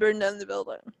welder, I'd burn down the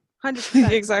building.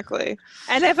 100%. Exactly.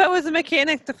 And if I was a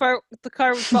mechanic, the car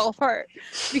would fall apart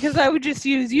because I would just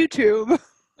use YouTube.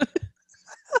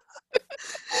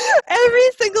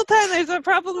 Every single time there's a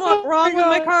problem wrong with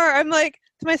my car, I'm like,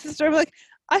 to my sister, I'm like,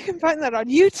 I can find that on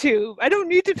YouTube. I don't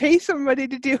need to pay somebody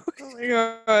to do it. Oh my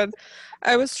god.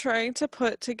 I was trying to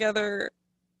put together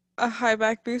a high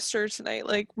back booster tonight.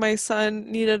 Like my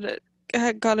son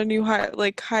had got a new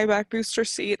high back booster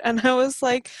seat, and I was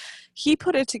like, he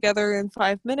put it together in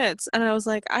 5 minutes, and I was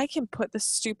like, I can put this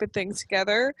stupid thing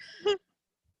together.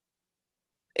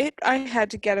 I had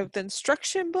to get the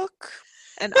instruction book,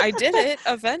 and I did it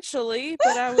eventually,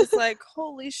 but I was like,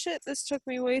 holy shit, this took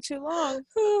me way too long.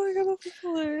 Oh my god, that's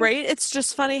hilarious. Right? It's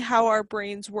just funny how our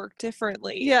brains work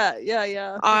differently.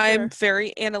 Yeah. I'm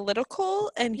very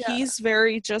analytical, and he's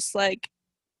very just like,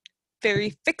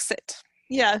 very fix it.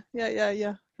 Yeah,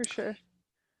 for sure.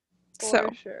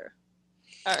 For sure.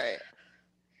 All right.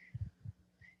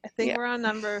 I think we're on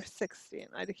number 16.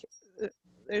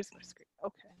 There's my screen.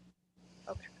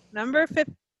 Okay. Number 15.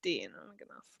 Oh my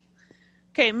goodness.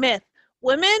 Okay, myth.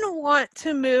 Women want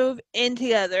to move in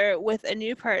together with a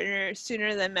new partner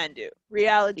sooner than men do.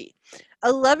 Reality.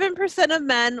 11% of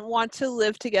men want to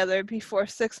live together before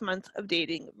 6 months of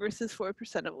dating versus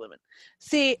 4% of women.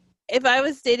 See, if I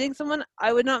was dating someone,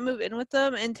 I would not move in with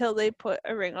them until they put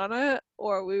a ring on it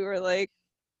or we were like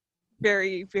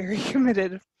very, very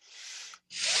committed.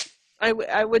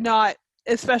 I would not,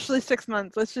 especially 6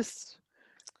 months. That's just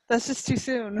too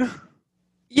soon.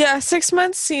 Yeah, 6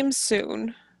 months seems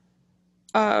soon.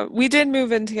 We did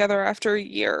move in together after a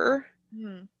year.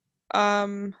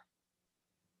 But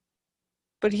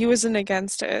he wasn't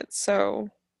against it, so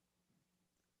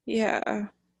yeah.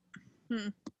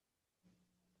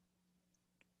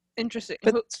 Interesting.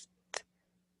 But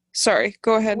sorry,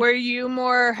 go ahead. Were you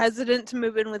more hesitant to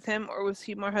move in with him, or was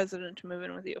he more hesitant to move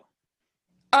in with you?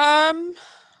 I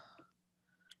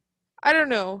don't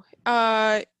know.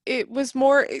 It was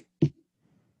more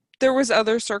there was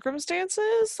other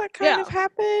circumstances that kind of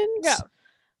happened. Yeah.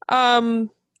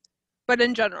 But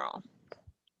in general,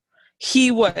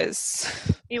 he was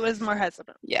more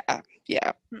hesitant.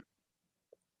 Yeah.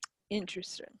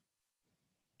 Interesting.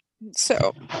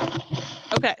 So,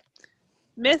 okay.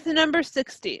 Myth number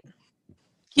 16.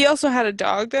 He also had a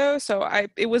dog though, so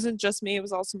it wasn't just me, it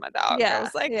was also my dog. Yeah. I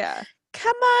was like,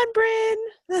 come on, Bryn.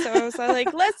 So I was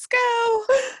like, let's go.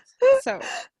 So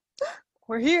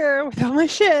we're here with all my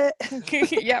shit.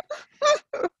 Yep.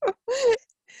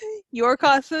 Your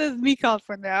casa is mi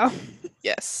casa now.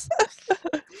 Yes.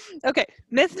 Okay.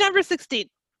 Myth number 16.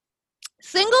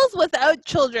 Singles without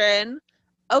children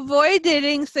avoid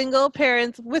dating single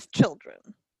parents with children.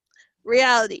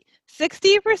 Reality.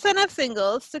 60% of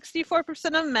singles,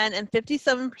 64% of men, and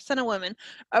 57% of women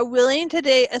are willing to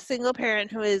date a single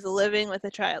parent who is living with a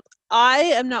child. I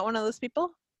am not one of those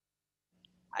people.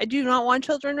 I do not want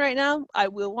children right now. I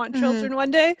will want children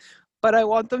one day, but I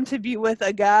want them to be with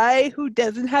a guy who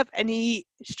doesn't have any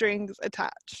strings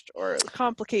attached or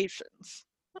complications.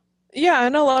 Yeah,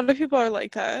 and a lot of people are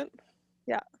like that.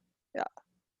 Yeah.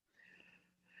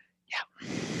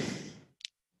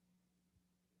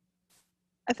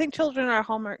 I think children are a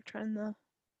Hallmark trend, though.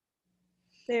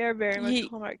 They are very much a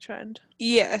Hallmark trend.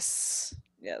 Yes.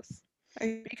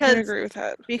 I can agree with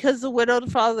that. Because the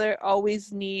widowed father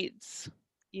always needs,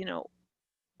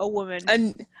 a woman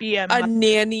to be a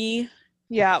nanny.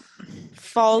 Yeah.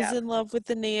 Falls in love with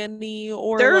the nanny,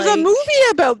 or there's a movie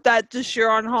about that this year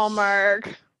on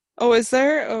Hallmark. Oh, is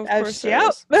there? Oh, of course there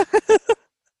is.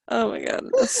 Oh my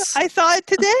goodness. I saw it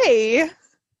today.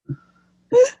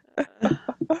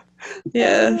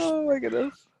 Yeah. Oh my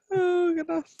goodness.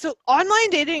 So online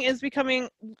dating is becoming,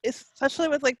 especially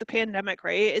with like the pandemic,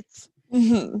 right? It's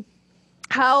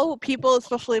how people,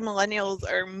 especially millennials,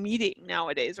 are meeting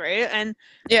nowadays, right? And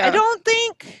I don't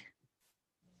think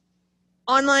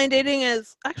online dating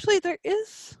is actually there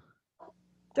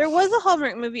was a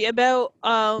Hallmark movie about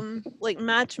like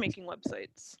matchmaking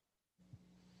websites.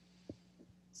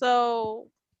 So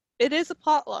it is a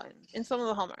plot line in some of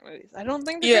the Hallmark movies. I don't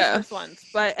think the Christmas ones,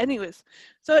 but anyways.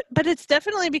 But it's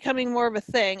definitely becoming more of a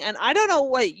thing. And I don't know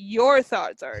what your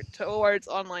thoughts are towards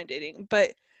online dating,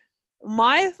 but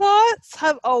my thoughts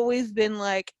have always been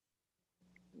like,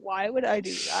 why would I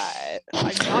do that?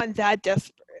 I'm not that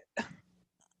desperate.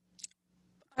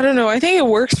 I don't know. I think it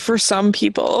works for some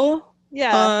people.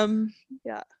 Yeah.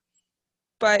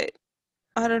 But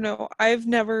I don't know. I've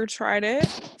never tried it.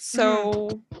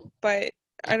 So, but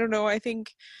I don't know. I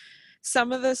think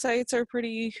some of the sites are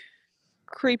pretty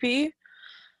creepy.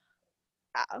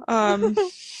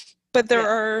 But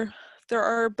there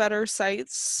are better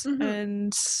sites,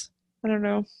 and I don't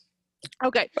know.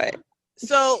 Okay.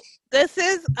 So this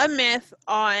is a myth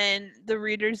on the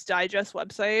Reader's Digest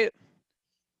website.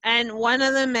 And one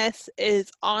of the myths is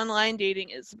online dating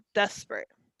is desperate.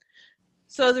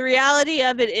 So the reality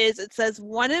of it is, it says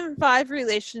 1 in 5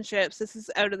 relationships, this is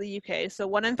out of the UK, so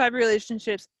 1 in 5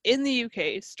 relationships in the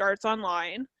UK starts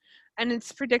online, and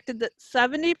it's predicted that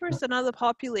 70% of the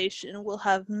population will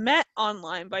have met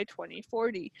online by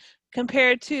 2040.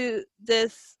 Compare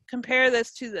this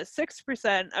to the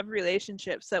 6% of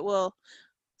relationships that will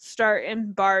start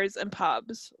in bars and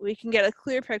pubs. We can get a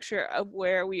clear picture of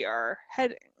where we are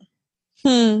heading.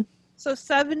 So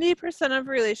 70% of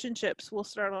relationships will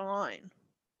start online.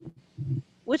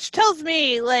 Which tells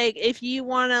me, like, if you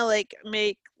want to, like,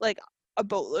 make, like, a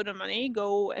boatload of money,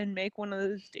 go and make one of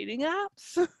those dating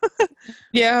apps.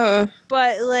 Yeah.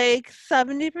 But, like,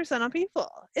 70% of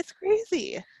people. It's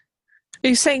crazy. Are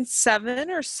you saying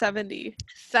 7 or 70?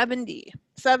 70.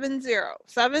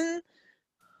 70%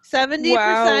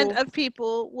 of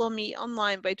people will meet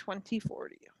online by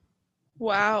 2040.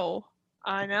 Wow.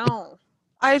 I know.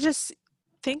 I just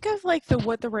think of, like,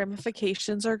 what the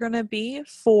ramifications are going to be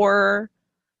for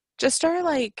just our,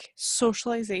 like,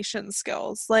 socialization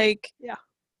skills. Like, Yeah.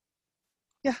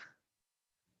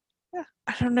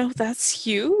 I don't know. That's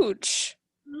huge.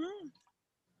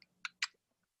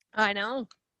 I know.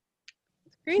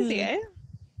 It's crazy, eh?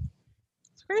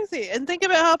 It's crazy. And think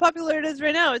about how popular it is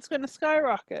right now. It's going to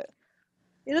skyrocket.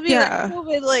 It'll be like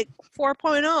COVID, like,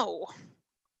 4.0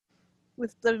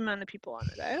 with the amount of people on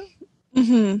it, eh?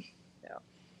 Yeah.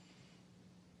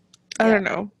 I don't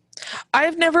know.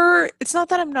 It's not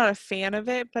that I'm not a fan of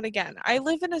it, but again, I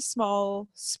live in a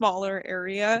smaller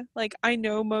area. Like, I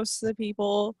know most of the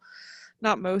people,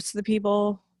 not most of the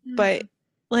people, but,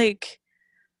 like,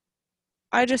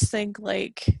 I just think,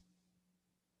 like,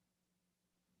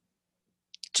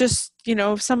 just,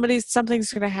 if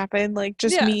something's gonna happen, like,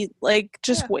 just meet, like,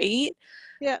 just wait.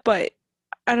 Yeah. But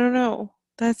I don't know.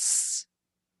 That's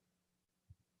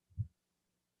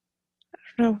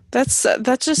know.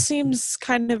 That just seems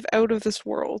kind of out of this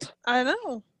world. I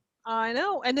know,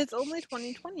 and it's only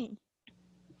 2020,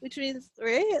 which means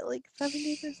right, like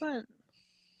 70%.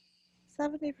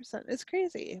 70%. It's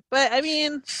crazy, but I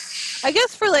mean, I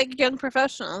guess for like young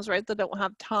professionals, right, that don't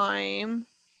have time,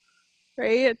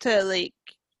 right, to like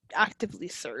actively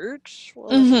search, well,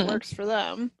 it works for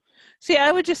them. See,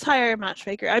 I would just hire a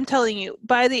matchmaker. I'm telling you,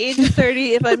 by the age of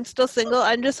 30, if I'm still single,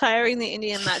 I'm just hiring the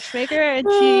Indian matchmaker, and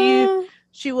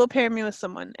she will pair me with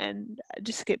someone, and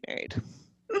just get married.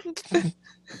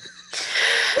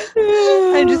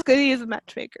 I'm just going to use a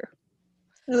matchmaker.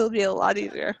 It'll be a lot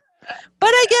easier. But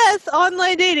I guess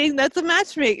online dating, that's a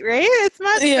matchmaking, right? It's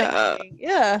matchmaking.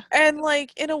 Yeah. And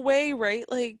like in a way, right?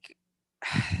 Like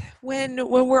when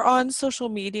we're on social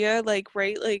media, like,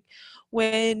 right, like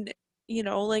when, you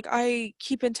know, like I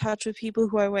keep in touch with people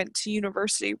who I went to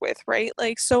university with, right?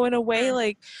 Like, so in a way,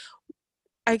 like,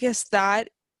 I guess that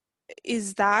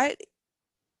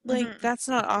like that's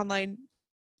not online,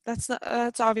 that's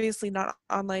obviously not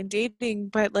online dating,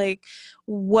 but like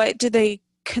what do they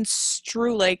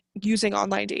construe like using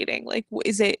online dating? Like,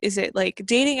 is it like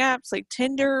dating apps like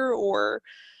Tinder, or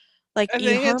like I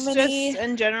think it's eHarmony? just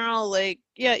in general, like,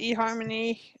 yeah,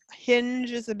 eHarmony.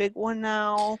 Hinge is a big one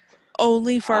now.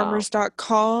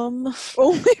 Onlyfarmers.com.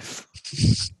 Only.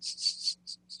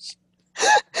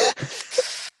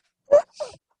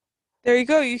 There you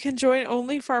go. You can join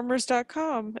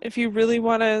onlyfarmers.com if you really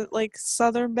want to like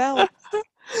Southern Belle.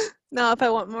 No, if I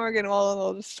want Morgan Wallen,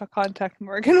 I'll just contact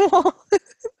Morgan Wallen.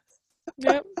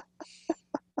 Yep.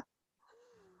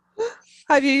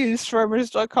 Have you used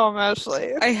farmers.com,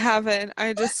 Ashley? I haven't.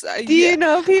 Do you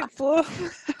know people?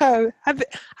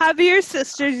 Have your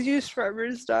sisters used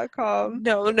farmers.com?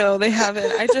 No, they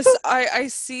haven't. I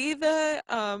see that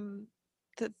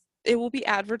it will be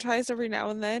advertised every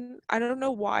now and then. I don't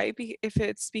know why, if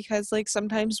it's because like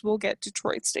sometimes we'll get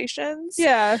Detroit stations.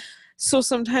 Yeah. So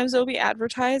sometimes it'll be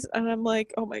advertised and I'm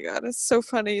like, oh my god, it's so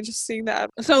funny just seeing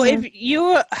that. So if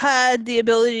you had the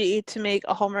ability to make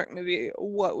a Hallmark movie,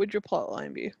 what would your plot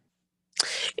line be?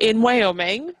 In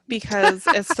Wyoming, because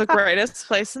it's the greatest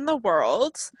place in the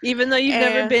world. Even though you've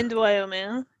never been to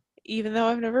Wyoming. Even though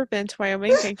I've never been to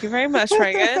Wyoming. Thank you very much,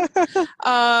 Reagan.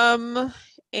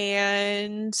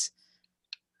 And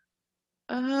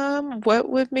what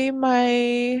would be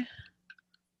my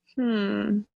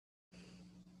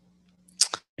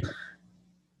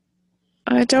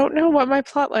I don't know what my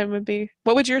plotline would be.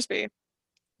 What would yours be?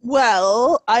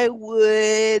 Well, it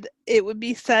would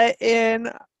be set in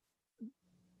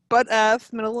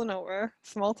butt-ass, middle of nowhere,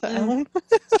 small town.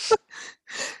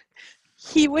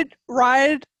 He would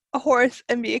ride a horse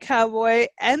and be a cowboy,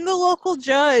 and the local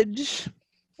judge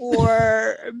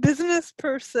or business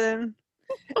person,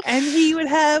 and he would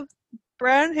have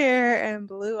brown hair and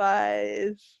blue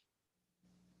eyes,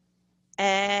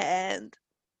 and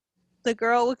the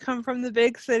girl would come from the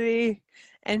big city,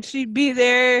 and she'd be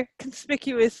there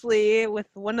conspicuously with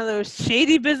one of those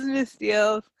shady business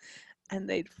deals, and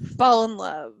they'd fall in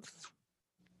love.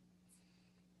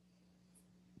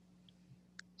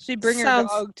 She'd bring her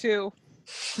dog too.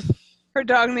 Her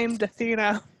dog named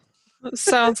Athena.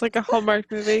 Sounds like a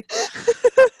Hallmark movie.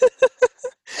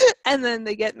 And then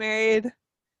they get married,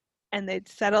 and they'd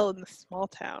settle in the small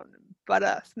town,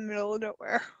 butt-ass, middle of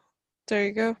nowhere. There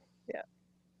you go. Yeah.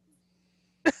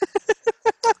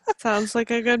 Sounds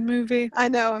like a good movie. I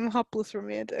know, I'm a hopeless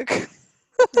romantic.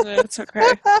 It's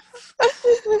okay.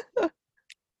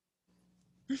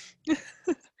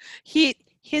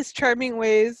 His charming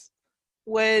ways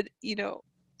would,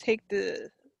 take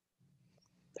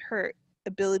her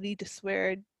ability to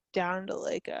swear down to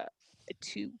like a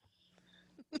 2.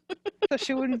 So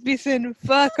she wouldn't be saying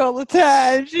fuck all the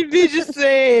time. She'd be just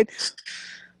saying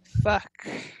fuck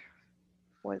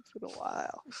once in a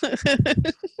while.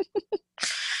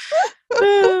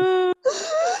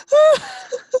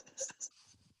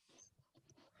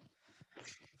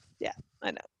 Yeah,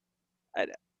 I know.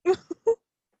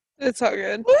 It's all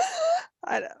good.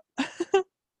 I know.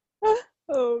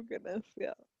 Oh goodness,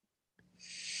 yeah.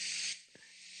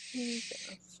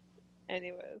 Goodness.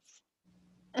 Anyways,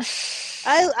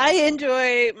 I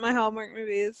enjoy my Hallmark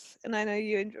movies, and I know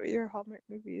you enjoy your Hallmark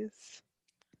movies.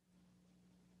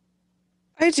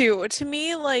 I do. To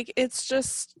me, like, it's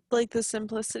just like the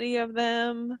simplicity of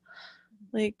them.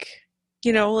 Like,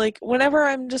 like whenever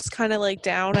I'm just kind of like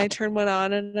down, I turn one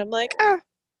on and I'm like,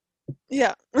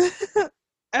 yeah.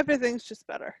 Everything's just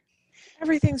better.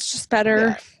 Everything's just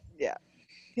better. Yeah.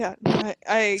 No,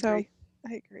 I agree.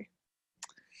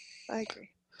 I agree.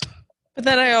 But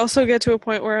then I also get to a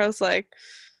point where I was like,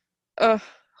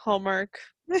 Hallmark.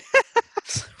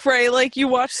 Right, like you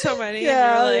watch so many and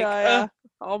you're like, yeah.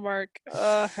 Hallmark.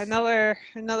 Another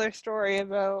story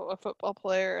about a football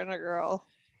player and a girl.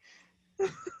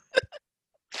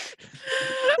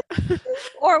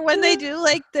 Or when they do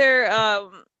like their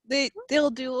they'll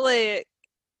do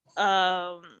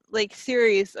like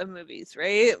series of movies,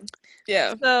 right?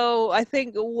 Yeah. So I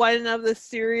think one of the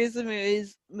series of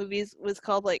movies was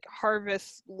called like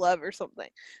Harvest Love or something.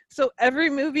 So every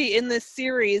movie in this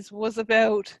series was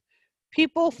about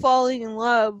people falling in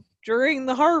love during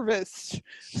the harvest.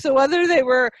 So whether they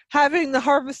were having the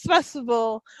harvest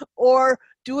festival or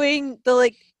doing the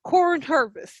like corn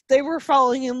harvest, they were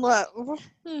falling in love.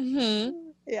 Mm-hmm.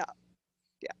 Yeah.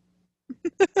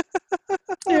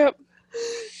 Yep.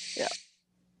 Yeah.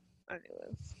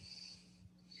 Anyways.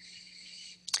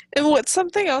 And what's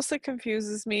something else that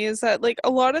confuses me is that like a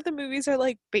lot of the movies are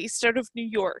like based out of New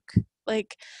York.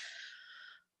 Like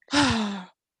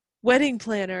Wedding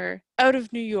Planner out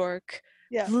of New York.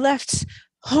 Yeah. Left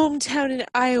hometown in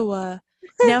Iowa.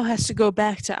 Now has to go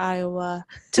back to Iowa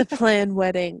to plan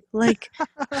wedding. Like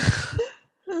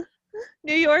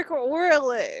New York or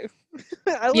LA.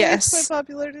 LA Yes. is quite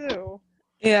popular too.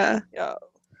 Yeah. Yeah.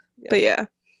 But yeah.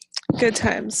 Good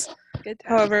times. Good times.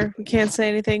 However, we can't say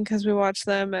anything because we watch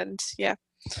them and yeah.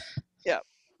 Yeah.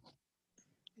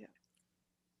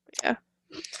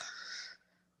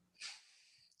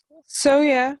 So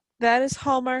yeah, that is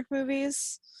Hallmark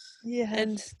movies. Yeah.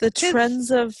 And the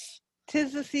trends of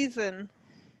 'tis the season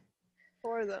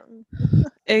for them.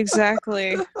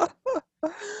 exactly.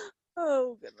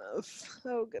 Oh goodness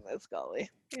golly.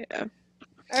 Yeah.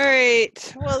 All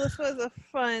right. Well, this was a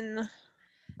fun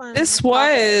This topic.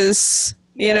 was,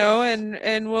 you Yes. know,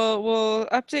 and we'll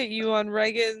update you on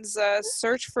Reagan's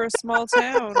search for a small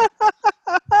town.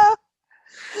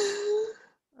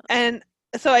 And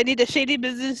so I need a shady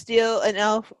business deal, an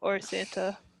elf, or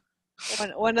Santa.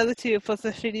 One of the two plus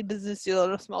a shady business deal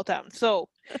in a small town. So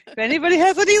if anybody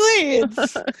has any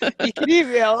leads, you can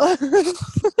email. I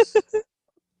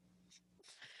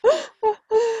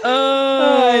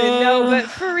didn't know, but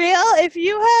for real, if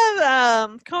you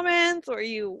have comments or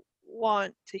you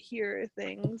want to hear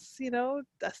things, you know,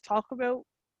 us talk about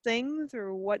things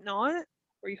or whatnot,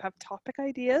 or you have topic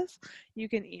ideas, you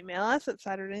can email us at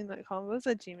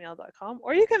saturdaynightconvos@gmail.com,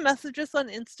 or you can message us on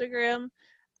Instagram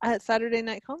at Saturday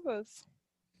Night Convos,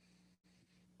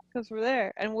 because we're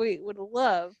there and we would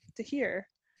love to hear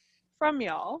from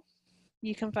y'all.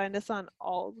 You can find us on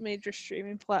all major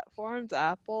streaming platforms: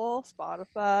 Apple,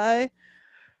 Spotify,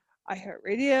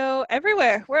 iHeartRadio,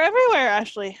 everywhere. We're everywhere,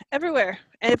 Ashley. Everywhere.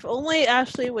 And if only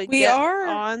Ashley would get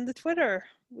on the Twitter,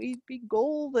 we'd be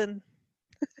golden.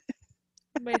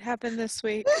 It might happen this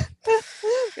week.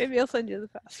 Maybe I'll send you the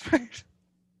password.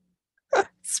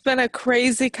 It's been a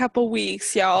crazy couple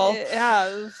weeks, y'all. It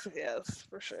has, yes,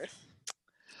 for sure.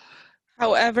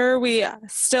 However, we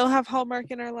still have Hallmark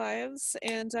in our lives,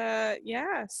 and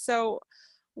yeah, so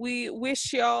we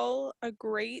wish y'all a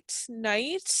great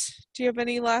night. Do you have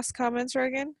any last comments,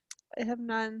 Reagan? I have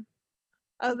none.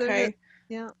 Okay.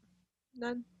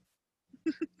 None.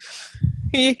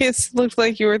 It looked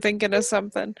like you were thinking of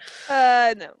something.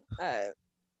 No.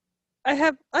 I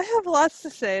have lots to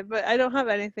say, but I don't have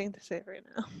anything to say right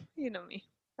now. You know me.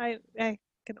 I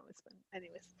can always spend.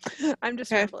 Anyways, I'm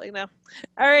just rambling now.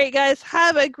 All right, guys,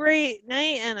 have a great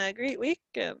night and a great week.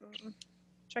 And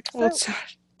check us out.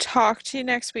 Talk to you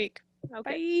next week.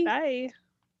 Okay. Bye.